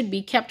that should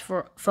be kept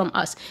from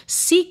us,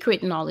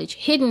 secret knowledge,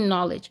 hidden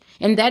knowledge.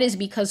 And that is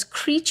because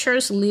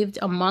creatures lived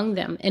among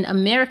them. And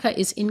America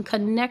is in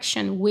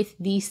connection with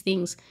these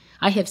things.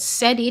 I have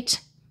said it,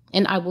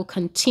 and I will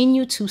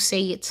continue to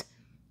say it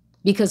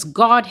because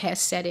God has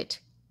said it.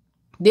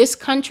 This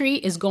country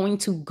is going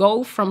to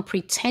go from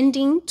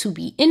pretending to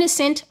be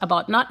innocent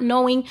about not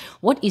knowing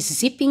what is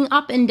zipping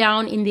up and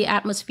down in the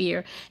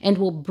atmosphere and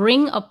will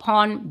bring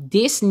upon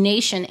this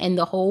nation and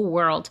the whole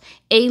world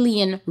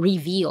alien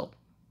reveal.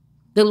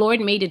 The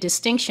Lord made a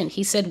distinction.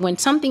 He said, when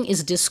something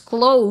is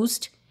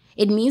disclosed,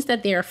 it means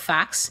that there are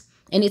facts,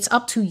 and it's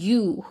up to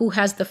you who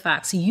has the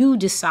facts. You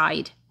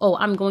decide, oh,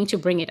 I'm going to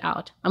bring it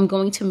out. I'm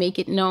going to make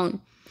it known.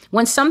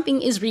 When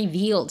something is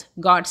revealed,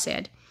 God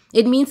said,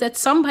 it means that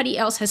somebody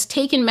else has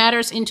taken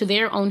matters into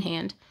their own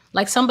hand,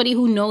 like somebody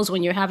who knows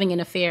when you're having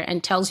an affair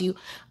and tells you,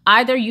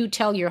 either you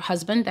tell your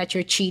husband that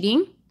you're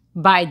cheating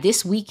by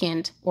this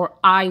weekend, or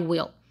I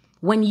will.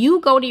 When you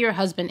go to your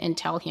husband and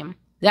tell him,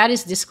 that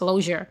is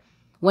disclosure.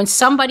 When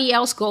somebody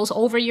else goes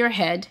over your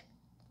head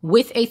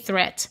with a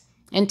threat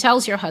and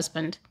tells your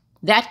husband,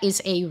 that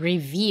is a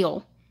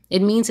reveal.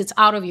 It means it's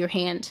out of your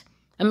hand.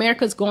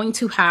 America's going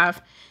to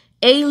have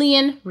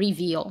alien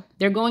reveal.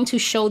 They're going to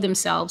show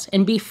themselves.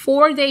 And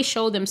before they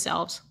show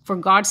themselves, for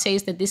God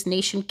says that this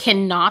nation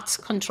cannot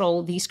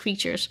control these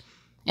creatures.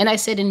 And I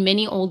said in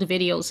many old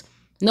videos,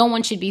 no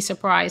one should be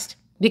surprised,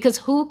 because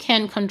who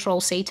can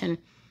control Satan?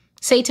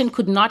 Satan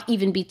could not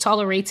even be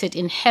tolerated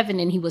in heaven,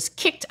 and he was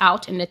kicked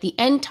out. And at the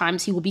end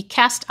times, he will be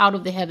cast out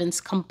of the heavens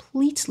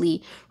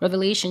completely.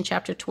 Revelation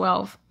chapter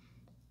 12.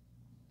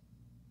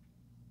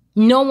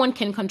 No one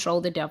can control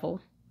the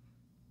devil.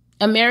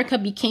 America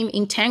became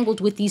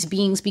entangled with these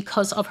beings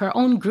because of her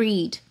own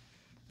greed,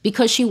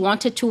 because she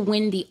wanted to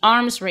win the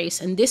arms race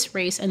and this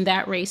race and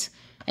that race.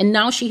 And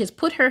now she has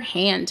put her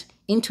hand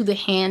into the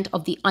hand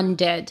of the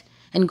undead.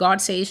 And God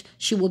says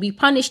she will be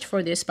punished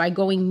for this by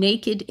going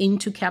naked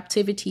into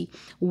captivity,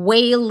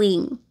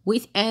 wailing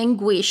with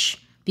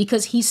anguish,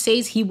 because he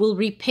says he will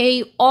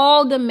repay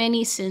all the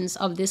many sins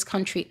of this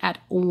country at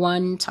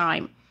one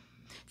time.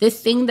 The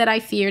thing that I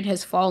feared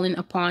has fallen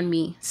upon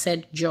me,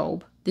 said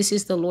Job. This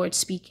is the Lord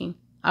speaking.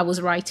 I was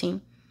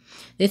writing.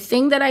 The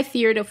thing that I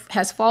feared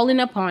has fallen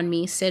upon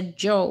me, said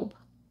Job.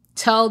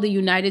 Tell the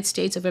United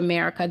States of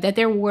America that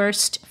their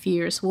worst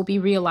fears will be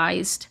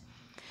realized.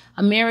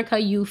 America,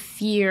 you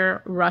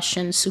fear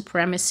Russian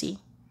supremacy.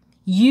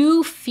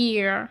 You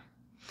fear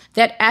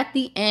that at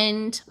the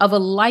end of a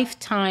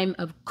lifetime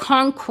of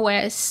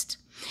conquest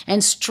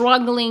and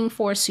struggling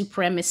for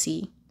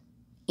supremacy,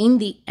 in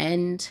the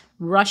end,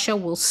 Russia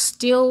will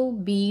still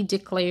be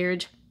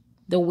declared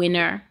the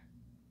winner.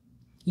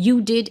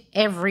 You did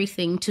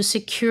everything to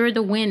secure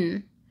the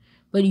win,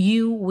 but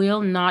you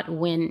will not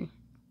win.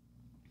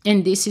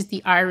 And this is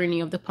the irony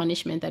of the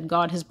punishment that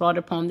God has brought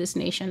upon this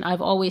nation. I've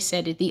always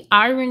said it. The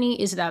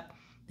irony is that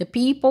The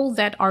people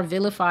that are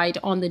vilified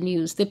on the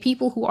news, the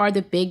people who are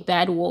the big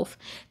bad wolf.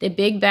 The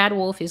big bad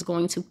wolf is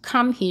going to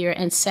come here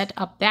and set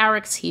up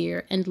barracks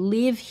here and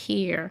live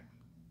here.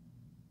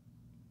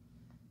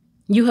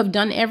 You have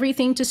done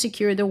everything to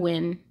secure the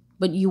win,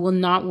 but you will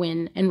not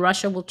win, and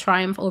Russia will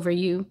triumph over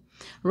you.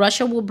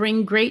 Russia will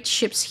bring great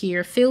ships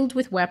here filled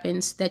with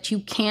weapons that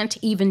you can't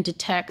even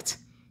detect,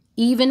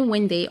 even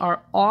when they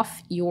are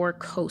off your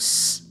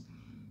coasts.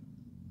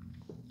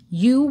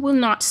 You will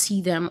not see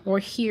them or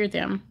hear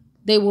them.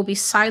 They will be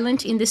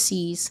silent in the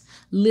seas,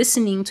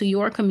 listening to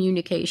your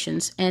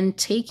communications and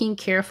taking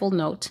careful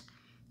note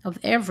of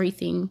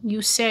everything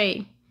you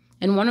say.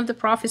 And one of the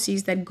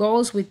prophecies that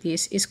goes with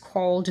this is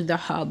called the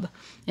hub.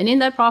 And in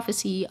that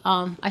prophecy,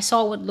 I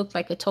saw what looked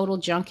like a total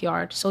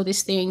junkyard. So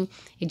this thing,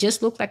 it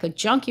just looked like a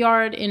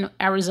junkyard in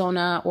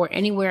Arizona or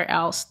anywhere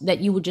else that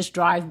you would just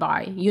drive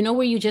by. You know,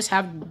 where you just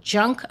have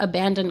junk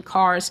abandoned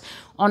cars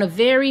on a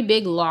very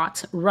big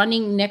lot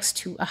running next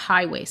to a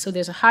highway. So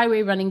there's a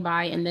highway running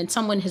by, and then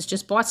someone has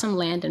just bought some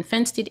land and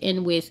fenced it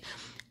in with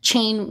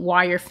chain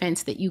wire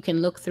fence that you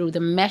can look through, the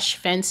mesh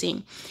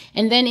fencing.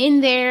 And then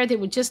in there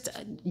were just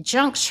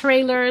junk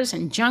trailers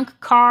and junk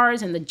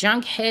cars and the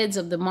junk heads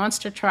of the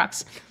monster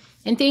trucks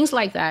and things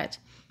like that.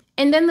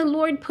 And then the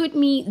Lord put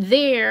me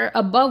there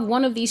above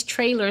one of these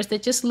trailers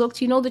that just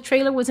looked, you know, the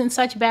trailer was in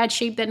such bad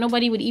shape that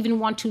nobody would even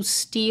want to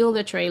steal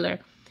the trailer.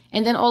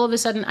 And then all of a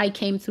sudden I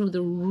came through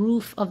the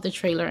roof of the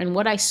trailer, and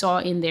what I saw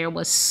in there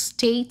was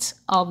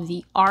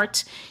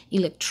state-of-the-art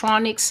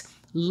electronics,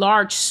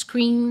 large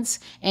screens,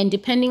 and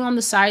depending on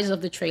the size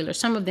of the trailer,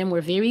 some of them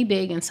were very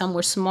big and some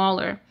were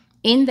smaller.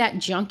 In that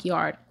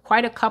junkyard,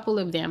 quite a couple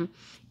of them,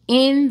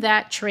 in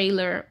that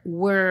trailer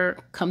were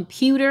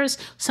computers.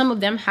 Some of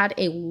them had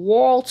a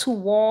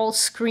wall-to-wall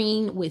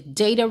screen with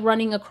data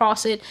running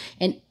across it,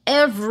 and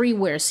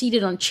everywhere,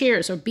 seated on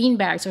chairs or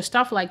beanbags or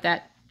stuff like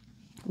that,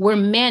 were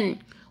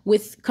men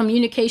with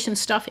communication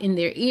stuff in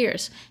their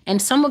ears.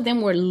 And some of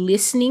them were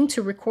listening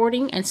to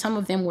recording, and some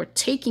of them were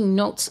taking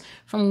notes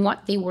from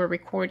what they were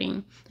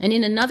recording. And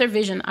in another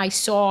vision, I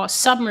saw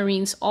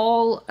submarines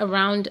all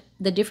around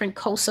the different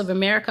coasts of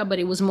America, but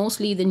it was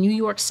mostly the New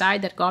York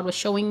side that God was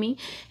showing me.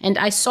 And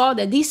I saw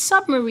that these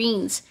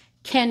submarines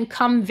can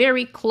come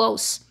very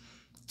close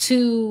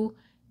to,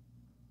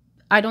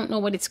 I don't know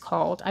what it's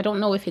called. I don't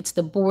know if it's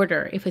the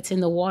border, if it's in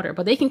the water,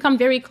 but they can come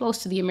very close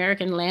to the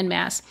American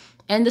landmass.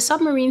 And the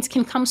submarines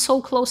can come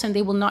so close and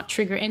they will not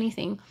trigger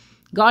anything.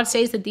 God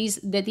says that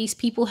these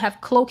people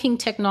have cloaking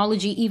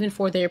technology even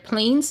for their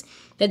planes,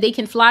 that they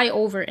can fly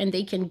over and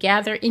they can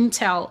gather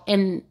intel,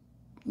 and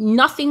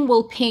nothing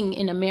will ping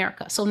in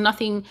America. So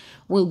nothing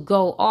will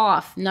go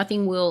off.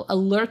 Nothing will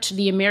alert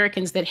the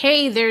Americans that,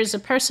 hey, there's a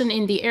person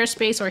in the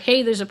airspace, or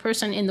hey, there's a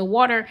person in the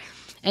water.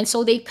 And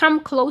so they come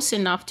close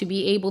enough to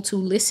be able to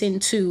listen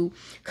to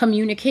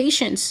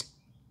communications.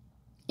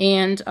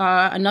 And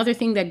another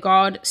thing that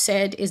God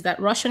said is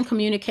that Russian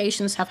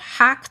communications have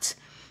hacked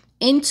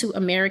into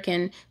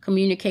American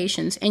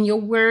communications, and your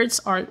words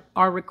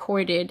are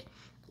recorded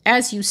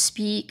as you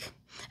speak.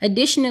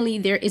 Additionally,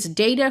 there is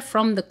data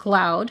from the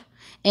cloud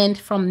and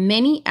from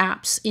many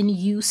apps in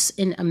use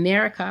in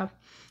America.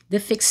 The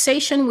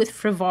fixation with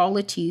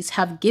frivolities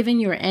have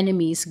given your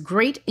enemies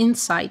great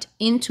insight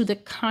into the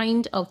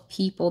kind of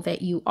people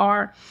that you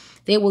are.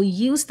 They will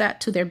use that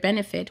to their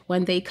benefit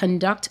when they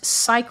conduct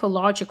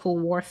psychological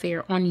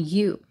warfare on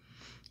you.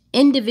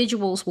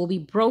 Individuals will be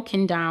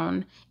broken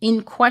down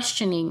in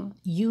questioning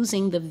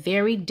using the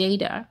very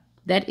data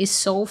that is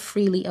so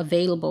freely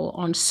available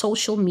on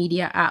social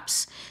media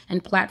apps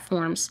and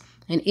platforms,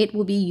 and it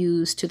will be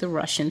used to the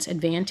Russians'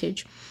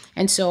 advantage.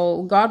 And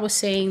so God was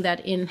saying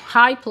that in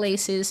high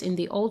places in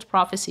the old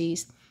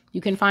prophecies, you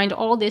can find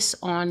all this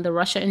on the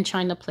Russia and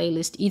China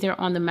playlist, either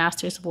on the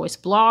Master's Voice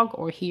blog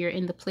or here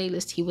in the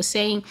playlist. He was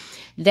saying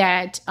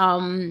that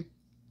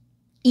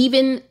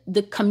even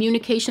the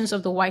communications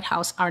of the White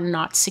House are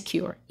not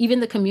secure.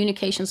 Even the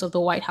communications of the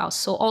White House.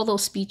 So all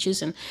those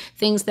speeches and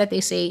things that they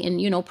say in,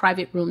 you know,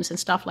 private rooms and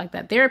stuff like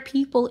that. There are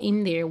people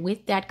in there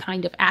with that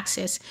kind of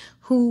access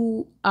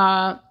who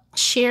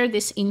share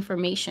this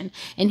information.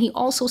 And he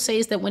also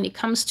says that when it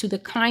comes to the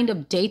kind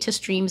of data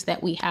streams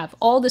that we have,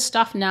 all the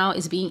stuff now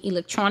is being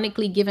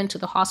electronically given to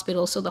the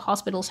hospital. So the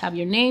hospitals have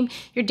your name,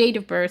 your date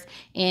of birth,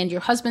 and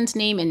your husband's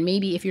name, and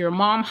maybe if you're a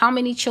mom, how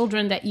many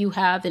children that you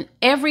have, and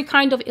every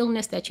kind of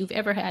illness that you've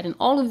ever had. And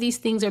all of these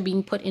things are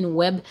being put in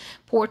web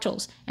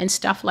portals and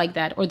stuff like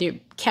that, or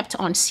they're kept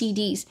on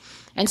CDs.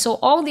 And so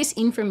all this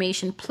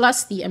information,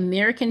 plus the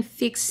American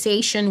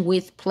fixation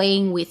with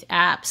playing with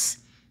apps,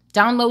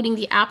 downloading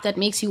the app that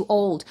makes you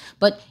old,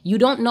 but you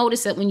don't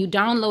notice that when you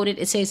download it,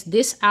 it says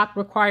this app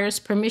requires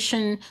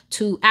permission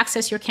to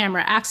access your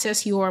camera,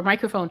 access your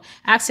microphone,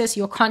 access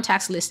your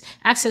contacts list,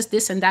 access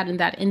this and that and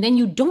that. And then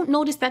you don't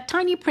notice that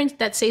tiny print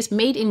that says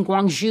made in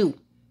Guangzhou.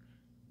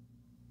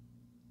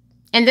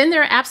 And then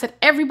there are apps that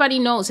everybody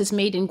knows is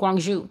made in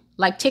Guangzhou,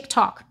 like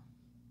TikTok.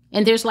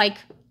 And there's like,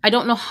 I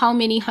don't know how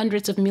many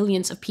hundreds of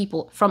millions of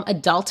people, from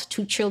adult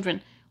to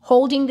children,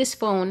 holding this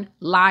phone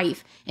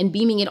live and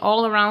beaming it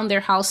all around their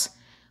house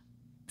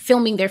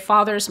filming their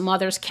fathers,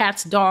 mothers,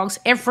 cats, dogs.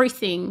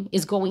 Everything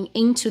is going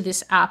into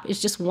this app.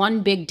 It's just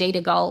one big data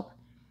gulp.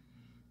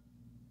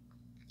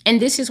 And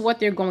this is what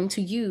they're going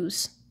to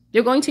use.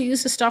 They're going to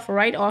use the stuff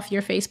right off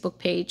your Facebook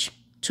page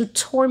to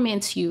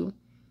torment you,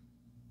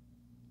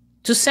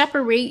 to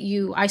separate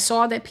you. I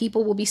saw that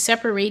people will be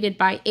separated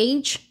by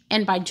age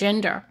and by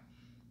gender.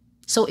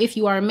 So if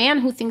you are a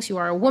man who thinks you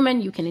are a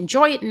woman, you can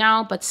enjoy it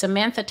now, but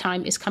Samantha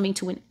time is coming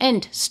to an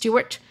end,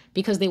 Stuart,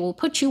 because they will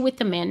put you with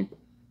the men,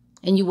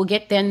 and you will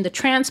get then the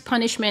trans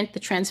punishment, the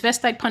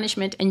transvestite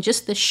punishment, and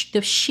just the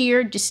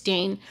sheer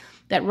disdain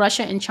that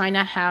Russia and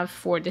China have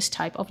for this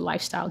type of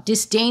lifestyle.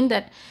 Disdain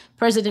that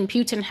President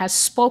Putin has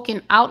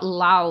spoken out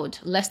loud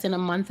less than a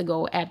month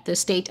ago at the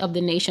State of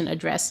the Nation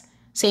address,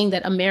 saying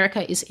that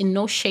America is in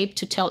no shape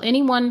to tell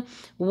anyone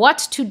what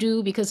to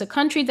do, because a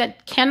country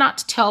that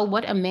cannot tell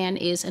what a man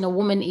is and a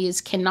woman is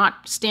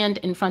cannot stand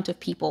in front of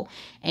people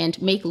and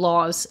make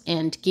laws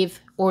and give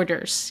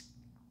orders.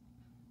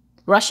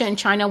 Russia and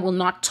China will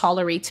not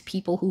tolerate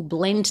people who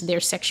blend their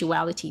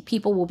sexuality.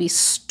 People will be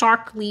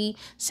starkly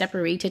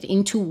separated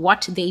into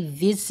what they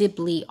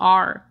visibly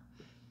are.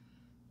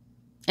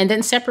 And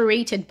then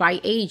separated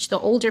by age, the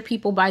older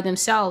people by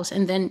themselves,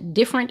 and then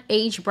different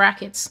age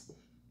brackets.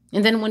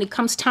 And then when it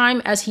comes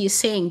time, as he is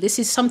saying, this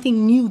is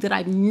something new that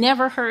I've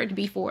never heard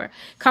before,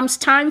 comes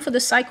time for the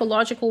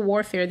psychological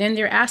warfare. Then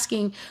they're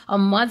asking a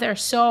mother,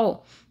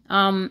 so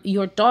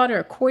your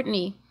daughter,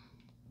 Courtney,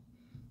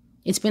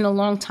 it's been a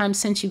long time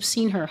since you've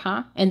seen her,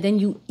 huh? And then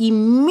you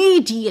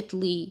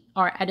immediately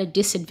are at a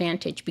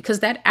disadvantage because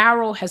that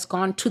arrow has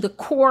gone to the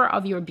core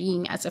of your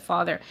being as a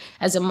father,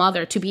 as a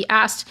mother, to be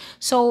asked,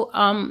 so,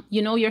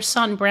 your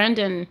son,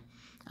 Brandon,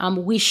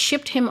 we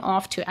shipped him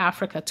off to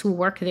Africa to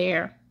work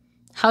there.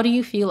 How do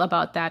you feel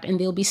about that? And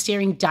they'll be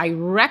staring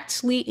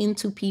directly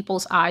into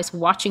people's eyes,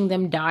 watching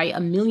them die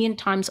 1,000,000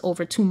 times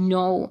over, to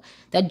know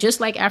that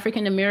just like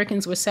African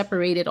Americans were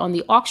separated on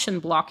the auction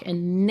block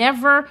and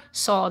never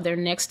saw their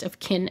next of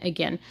kin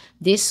again,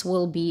 this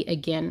will be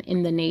again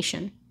in the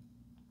nation.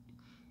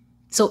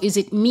 So is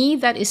it me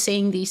that is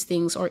saying these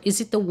things, or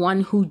is it the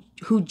one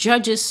who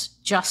judges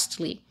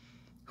justly,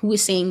 who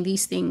is saying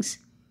these things?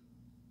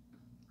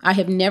 I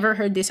have never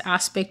heard this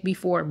aspect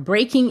before.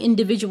 Breaking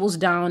individuals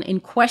down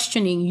and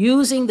questioning,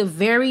 using the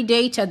very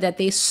data that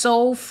they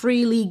so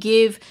freely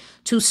give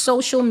to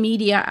social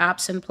media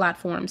apps and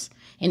platforms.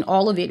 And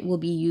all of it will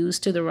be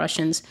used to the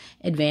Russians'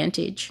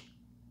 advantage.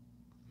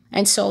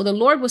 And so the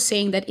Lord was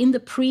saying that in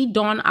the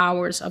pre-dawn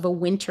hours of a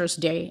winter's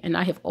day, and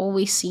I have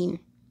always seen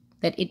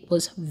that it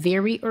was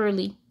very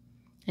early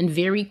and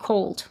very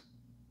cold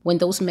when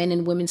those men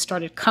and women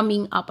started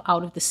coming up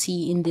out of the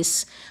sea in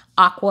this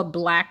aqua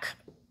black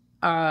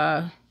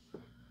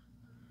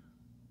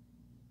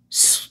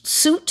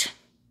suit,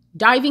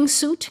 diving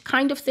suit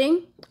kind of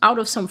thing, out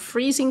of some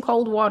freezing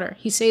cold water.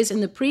 He says, in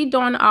the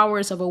pre-dawn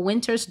hours of a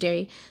winter's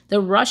day, the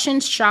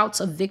Russian shouts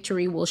of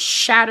victory will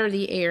shatter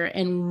the air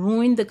and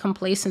ruin the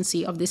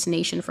complacency of this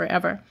nation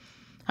forever.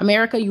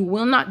 America, you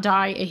will not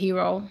die a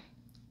hero.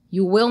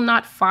 You will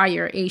not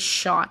fire a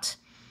shot.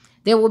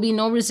 There will be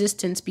no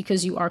resistance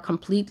because you are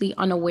completely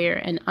unaware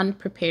and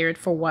unprepared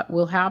for what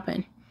will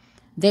happen.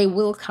 They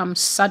will come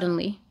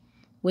suddenly,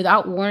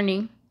 without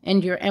warning,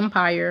 and your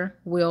empire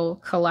will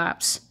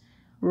collapse.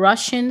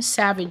 Russian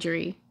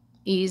savagery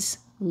is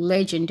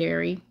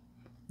legendary.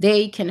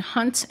 They can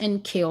hunt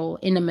and kill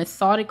in a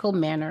methodical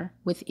manner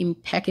with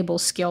impeccable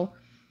skill.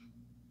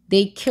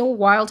 They kill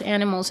wild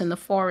animals in the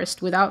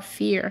forest without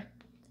fear,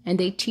 and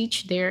they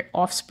teach their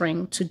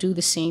offspring to do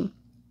the same.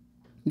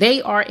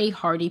 They are a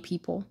hardy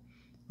people,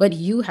 but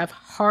you have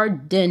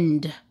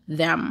hardened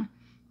them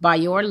by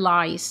your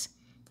lies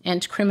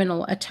and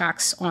criminal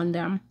attacks on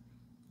them.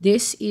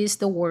 This is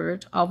the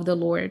word of the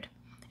Lord.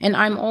 And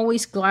I'm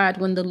always glad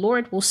when the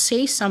Lord will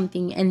say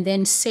something and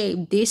then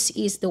say, this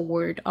is the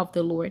word of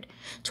the Lord.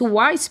 To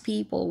wise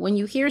people, when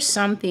you hear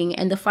something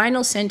and the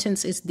final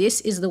sentence is, this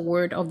is the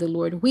word of the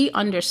Lord, we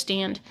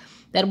understand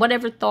that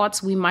whatever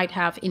thoughts we might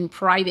have in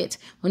private,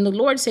 when the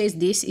Lord says,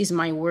 this is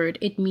my word,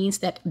 it means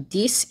that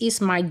this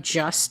is my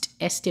just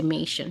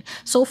estimation.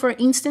 So for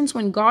instance,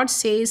 when God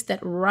says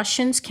that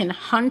Russians can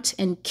hunt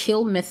and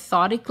kill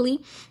methodically,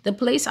 the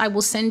place I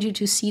will send you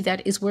to see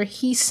that is where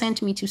he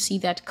sent me to see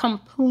that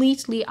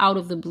completely out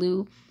of the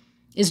blue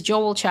is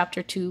Joel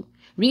chapter 2.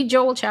 Read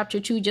Joel chapter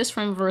 2 just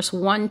from verse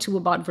 1 to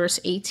about verse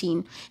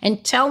 18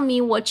 and tell me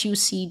what you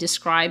see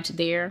described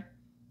there.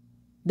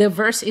 The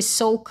verse is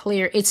so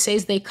clear. It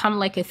says they come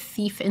like a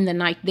thief in the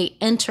night. They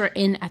enter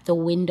in at the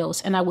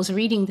windows. And I was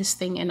reading this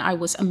thing and I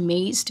was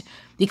amazed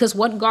because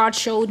what God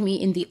showed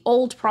me in the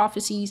old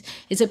prophecies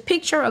is a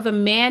picture of a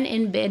man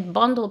in bed,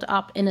 bundled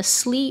up and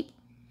asleep.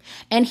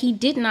 And he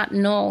did not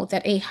know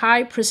that a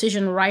high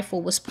precision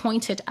rifle was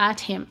pointed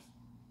at him.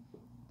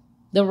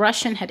 The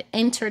Russian had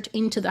entered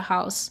into the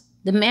house.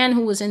 The man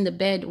who was in the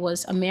bed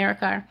was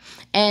America,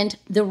 and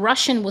the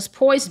Russian was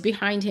poised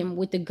behind him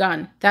with the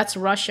gun. That's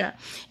Russia.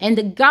 And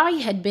the guy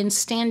had been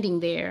standing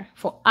there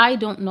for I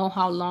don't know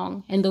how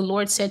long. And the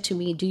Lord said to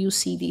me, do you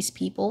see these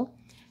people?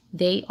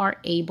 They are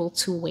able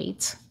to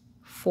wait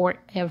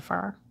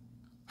forever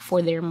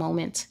for their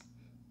moment.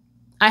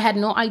 I had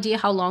no idea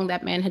how long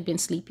that man had been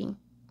sleeping.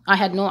 I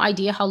had no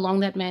idea how long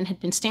that man had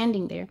been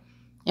standing there.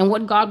 And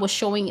what God was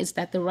showing is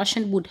that the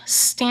Russian would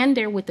stand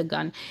there with the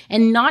gun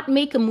and not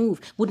make a move,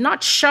 would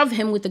not shove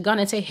him with the gun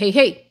and say, hey,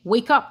 hey,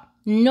 wake up.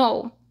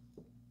 No.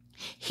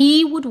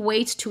 He would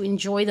wait to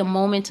enjoy the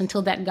moment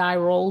until that guy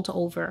rolled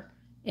over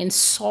and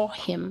saw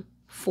him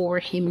for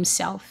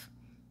himself.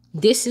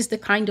 This is the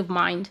kind of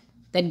mind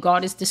that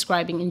God is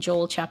describing in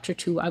Joel chapter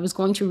 2. I was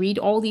going to read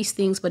all these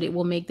things, but it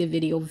will make the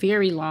video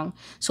very long.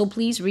 So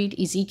please read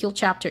Ezekiel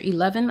chapter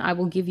 11. I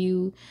will give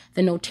you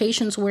the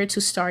notations where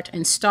to start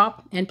and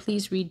stop. And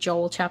please read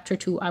Joel chapter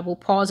 2. I will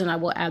pause and I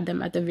will add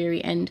them at the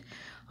very end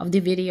of the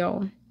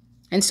video.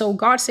 And so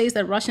God says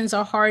that Russians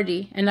are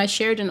hardy. And I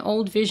shared an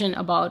old vision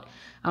about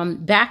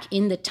back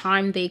in the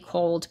time they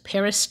called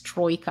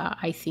perestroika,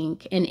 I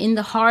think. And in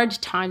the hard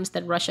times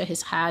that Russia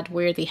has had,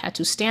 where they had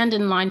to stand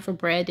in line for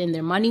bread and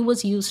their money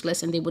was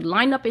useless and they would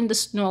line up in the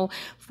snow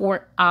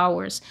for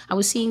hours. I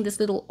was seeing this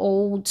little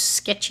old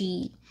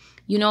sketchy,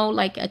 you know,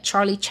 like a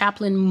Charlie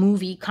Chaplin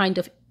movie kind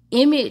of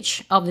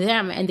image of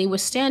them. And they were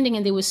standing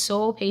and they were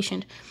so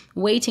patient,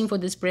 waiting for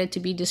this bread to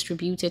be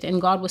distributed.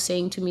 And God was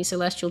saying to me,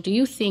 Celestial, do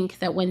you think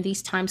that when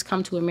these times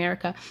come to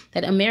America,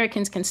 that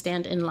Americans can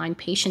stand in line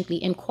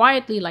patiently and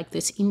quietly like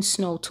this in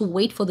snow to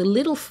wait for the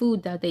little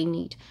food that they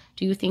need?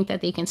 Do you think that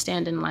they can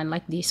stand in line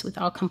like this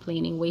without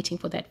complaining, waiting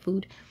for that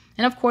food?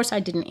 And of course, I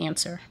didn't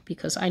answer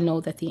because I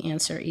know that the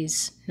answer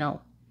is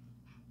no.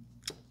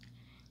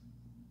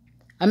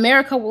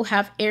 America will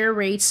have air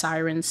raid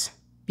sirens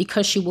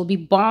because she will be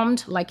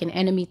bombed like an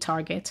enemy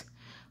target.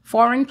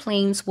 Foreign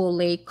planes will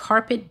lay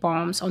carpet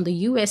bombs on the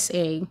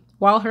USA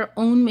while her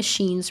own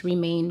machines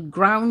remain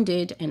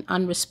grounded and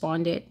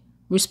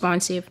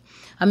unresponsive.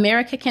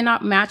 America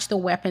cannot match the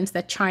weapons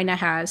that China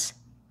has.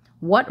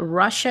 What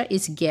Russia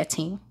is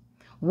getting,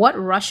 what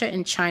Russia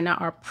and China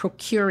are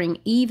procuring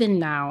even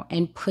now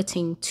and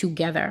putting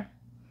together.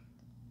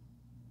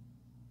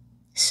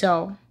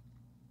 So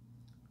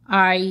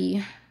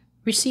I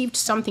received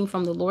something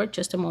from the Lord.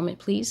 Just a moment,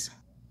 please.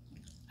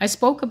 I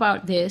spoke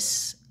about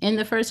this in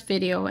the first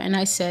video, and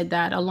I said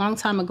that a long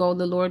time ago,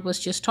 the Lord was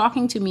just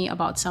talking to me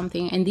about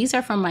something. And these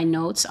are from my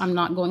notes. I'm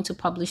not going to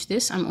publish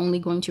this. I'm only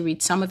going to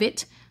read some of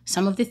it,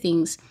 some of the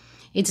things.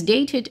 It's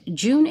dated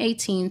June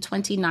 18,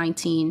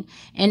 2019,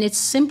 and it's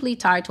simply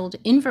titled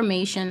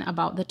Information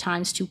About the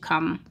Times to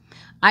Come.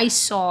 I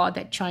saw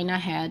that China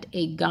had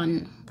a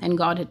gun, and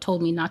God had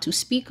told me not to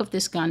speak of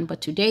this gun, but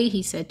today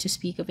he said to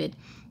speak of it.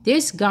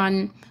 This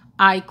gun,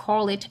 I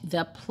call it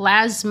the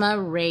plasma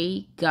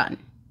ray gun.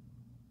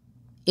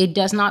 It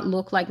does not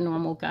look like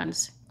normal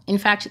guns. In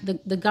fact,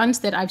 the guns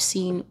that I've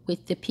seen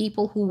with the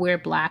people who wear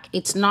black,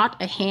 it's not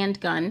a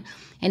handgun,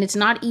 and it's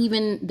not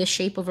even the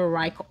shape of a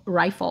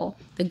rifle.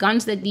 The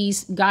guns that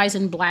these guys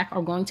in black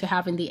are going to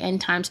have in the end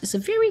times is a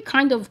very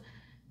kind of,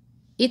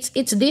 it's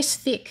this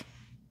thick,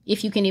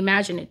 if you can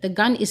imagine it. The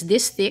gun is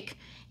this thick,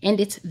 and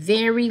it's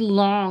very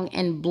long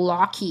and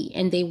blocky,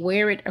 and they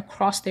wear it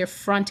across their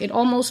front. It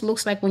almost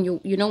looks like when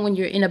when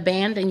you're in a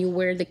band and you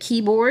wear the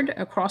keyboard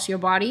across your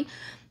body.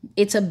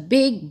 It's a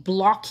big,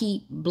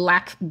 blocky,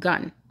 black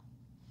gun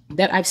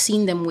that I've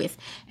seen them with.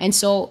 And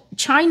so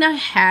China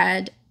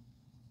had,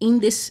 in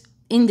this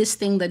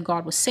thing that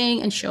God was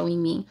saying and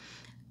showing me,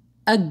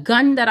 a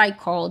gun that I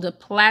called a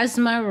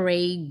plasma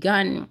ray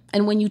gun.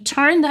 And when you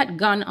turn that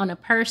gun on a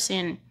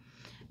person,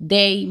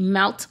 they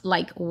melt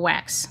like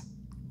wax.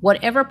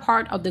 Whatever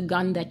part of the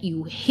gun that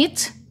you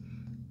hit,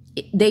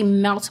 they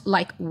melt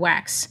like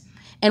wax.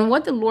 And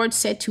what the Lord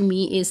said to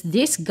me is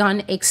this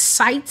gun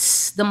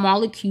excites the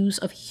molecules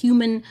of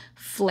human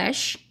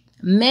flesh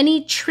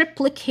many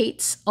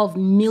triplicates of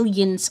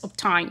millions of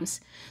times.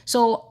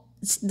 So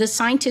the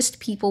scientist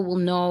people will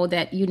know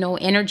that,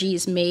 energy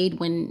is made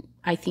when,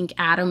 I think,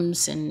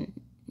 atoms and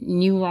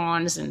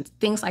neurons and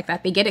things like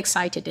that, they get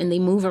excited and they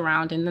move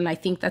around. And then I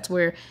think that's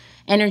where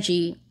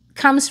energy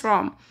comes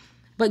from.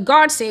 But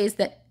God says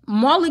that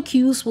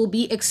molecules will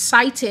be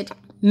excited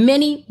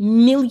many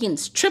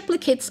millions,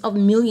 triplicates of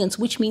millions,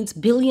 which means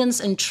billions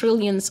and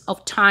trillions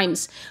of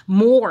times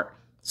more.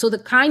 So the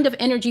kind of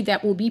energy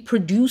that will be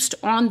produced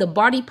on the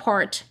body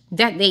part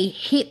that they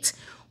hit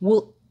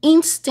will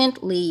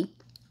instantly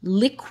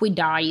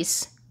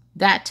liquidize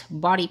that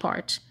body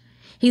part.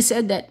 He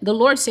said that the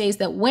Lord says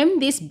that when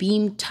this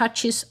beam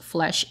touches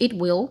flesh, it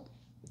will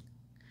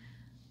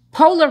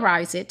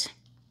polarize it,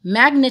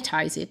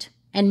 magnetize it,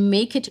 and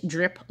make it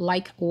drip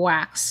like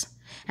wax.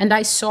 And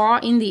I saw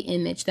in the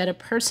image that a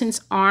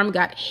person's arm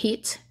got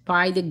hit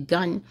by the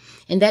gun,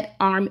 and that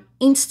arm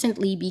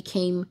instantly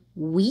became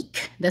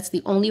weak. That's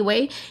the only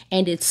way.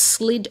 And it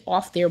slid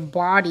off their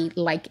body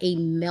like a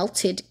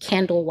melted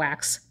candle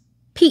wax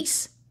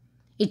piece.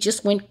 It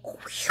just went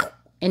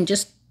and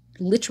just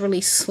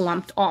literally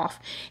slumped off.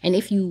 And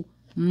if you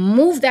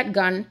move that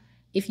gun,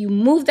 if you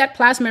move that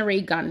plasma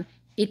ray gun,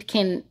 it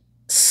can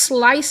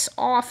slice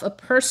off a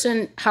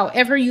person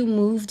however you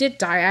moved it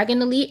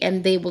diagonally,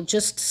 and they will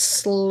just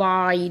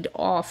slide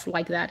off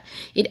like that.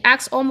 It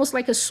acts almost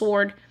like a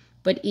sword,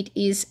 but it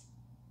is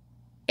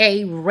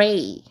a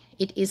ray.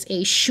 It is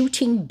a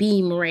shooting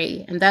beam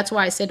ray. And that's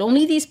why I said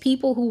only these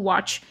people who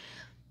watch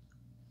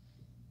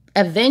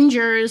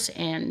Avengers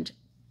and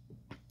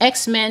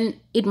X-Men,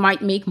 it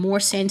might make more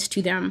sense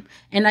to them.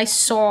 And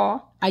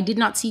I did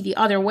not see the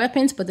other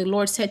weapons, but the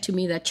Lord said to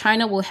me that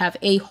China will have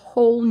a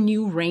whole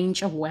new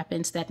range of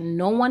weapons that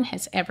no one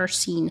has ever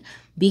seen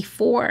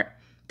before,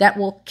 that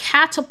will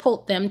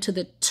catapult them to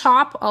the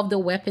top of the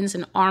weapons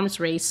and arms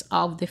race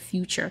of the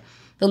future.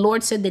 The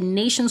Lord said the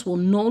nations will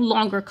no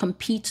longer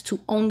compete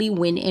to only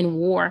win in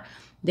war.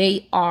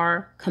 They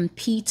are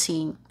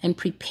competing and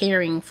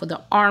preparing for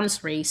the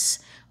arms race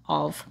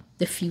of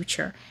the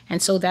future.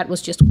 And so that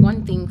was just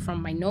one thing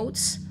from my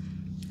notes.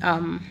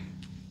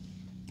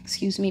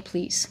 Excuse me,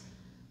 please.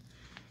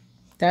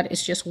 That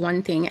is just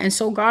one thing. And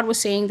so God was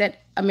saying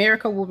that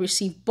America will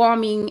receive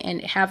bombing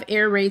and have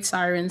air raid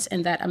sirens,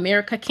 and that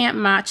America can't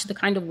match the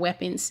kind of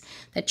weapons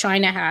that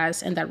China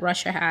has and that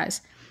Russia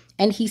has.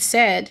 And he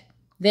said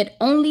that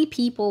only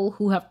people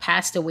who have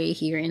passed away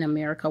here in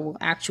America will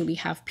actually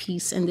have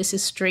peace. And this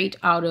is straight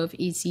out of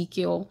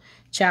Ezekiel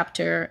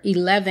chapter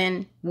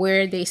 11,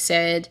 where they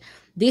said,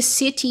 this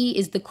city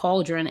is the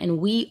cauldron and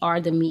we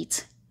are the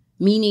meat.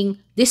 Meaning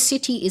this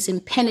city is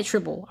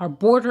impenetrable. Our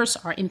borders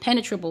are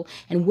impenetrable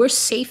and we're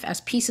safe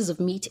as pieces of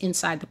meat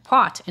inside the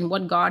pot. And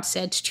what God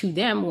said to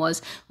them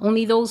was,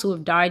 only those who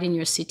have died in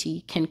your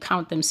city can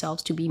count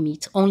themselves to be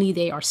meat. Only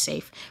they are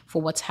safe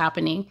for what's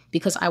happening,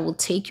 because I will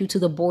take you to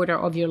the border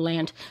of your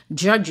land,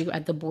 judge you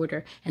at the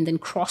border, and then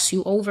cross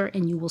you over,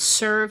 and you will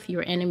serve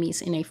your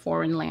enemies in a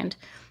foreign land.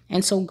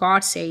 And so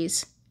God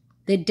says,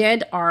 the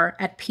dead are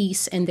at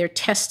peace and their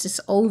test is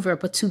over.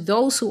 But to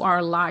those who are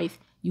alive,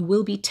 you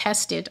will be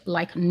tested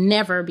like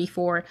never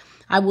before.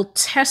 I will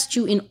test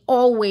you in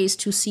all ways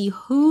to see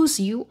whose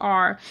you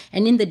are.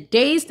 And in the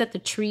days that the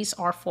trees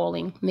are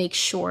falling, make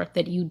sure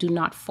that you do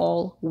not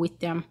fall with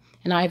them.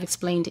 And I have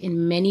explained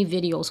in many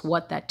videos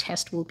what that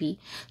test will be.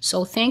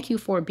 So thank you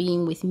for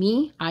being with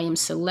me. I am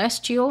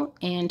Celestial,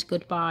 and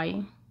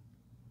goodbye.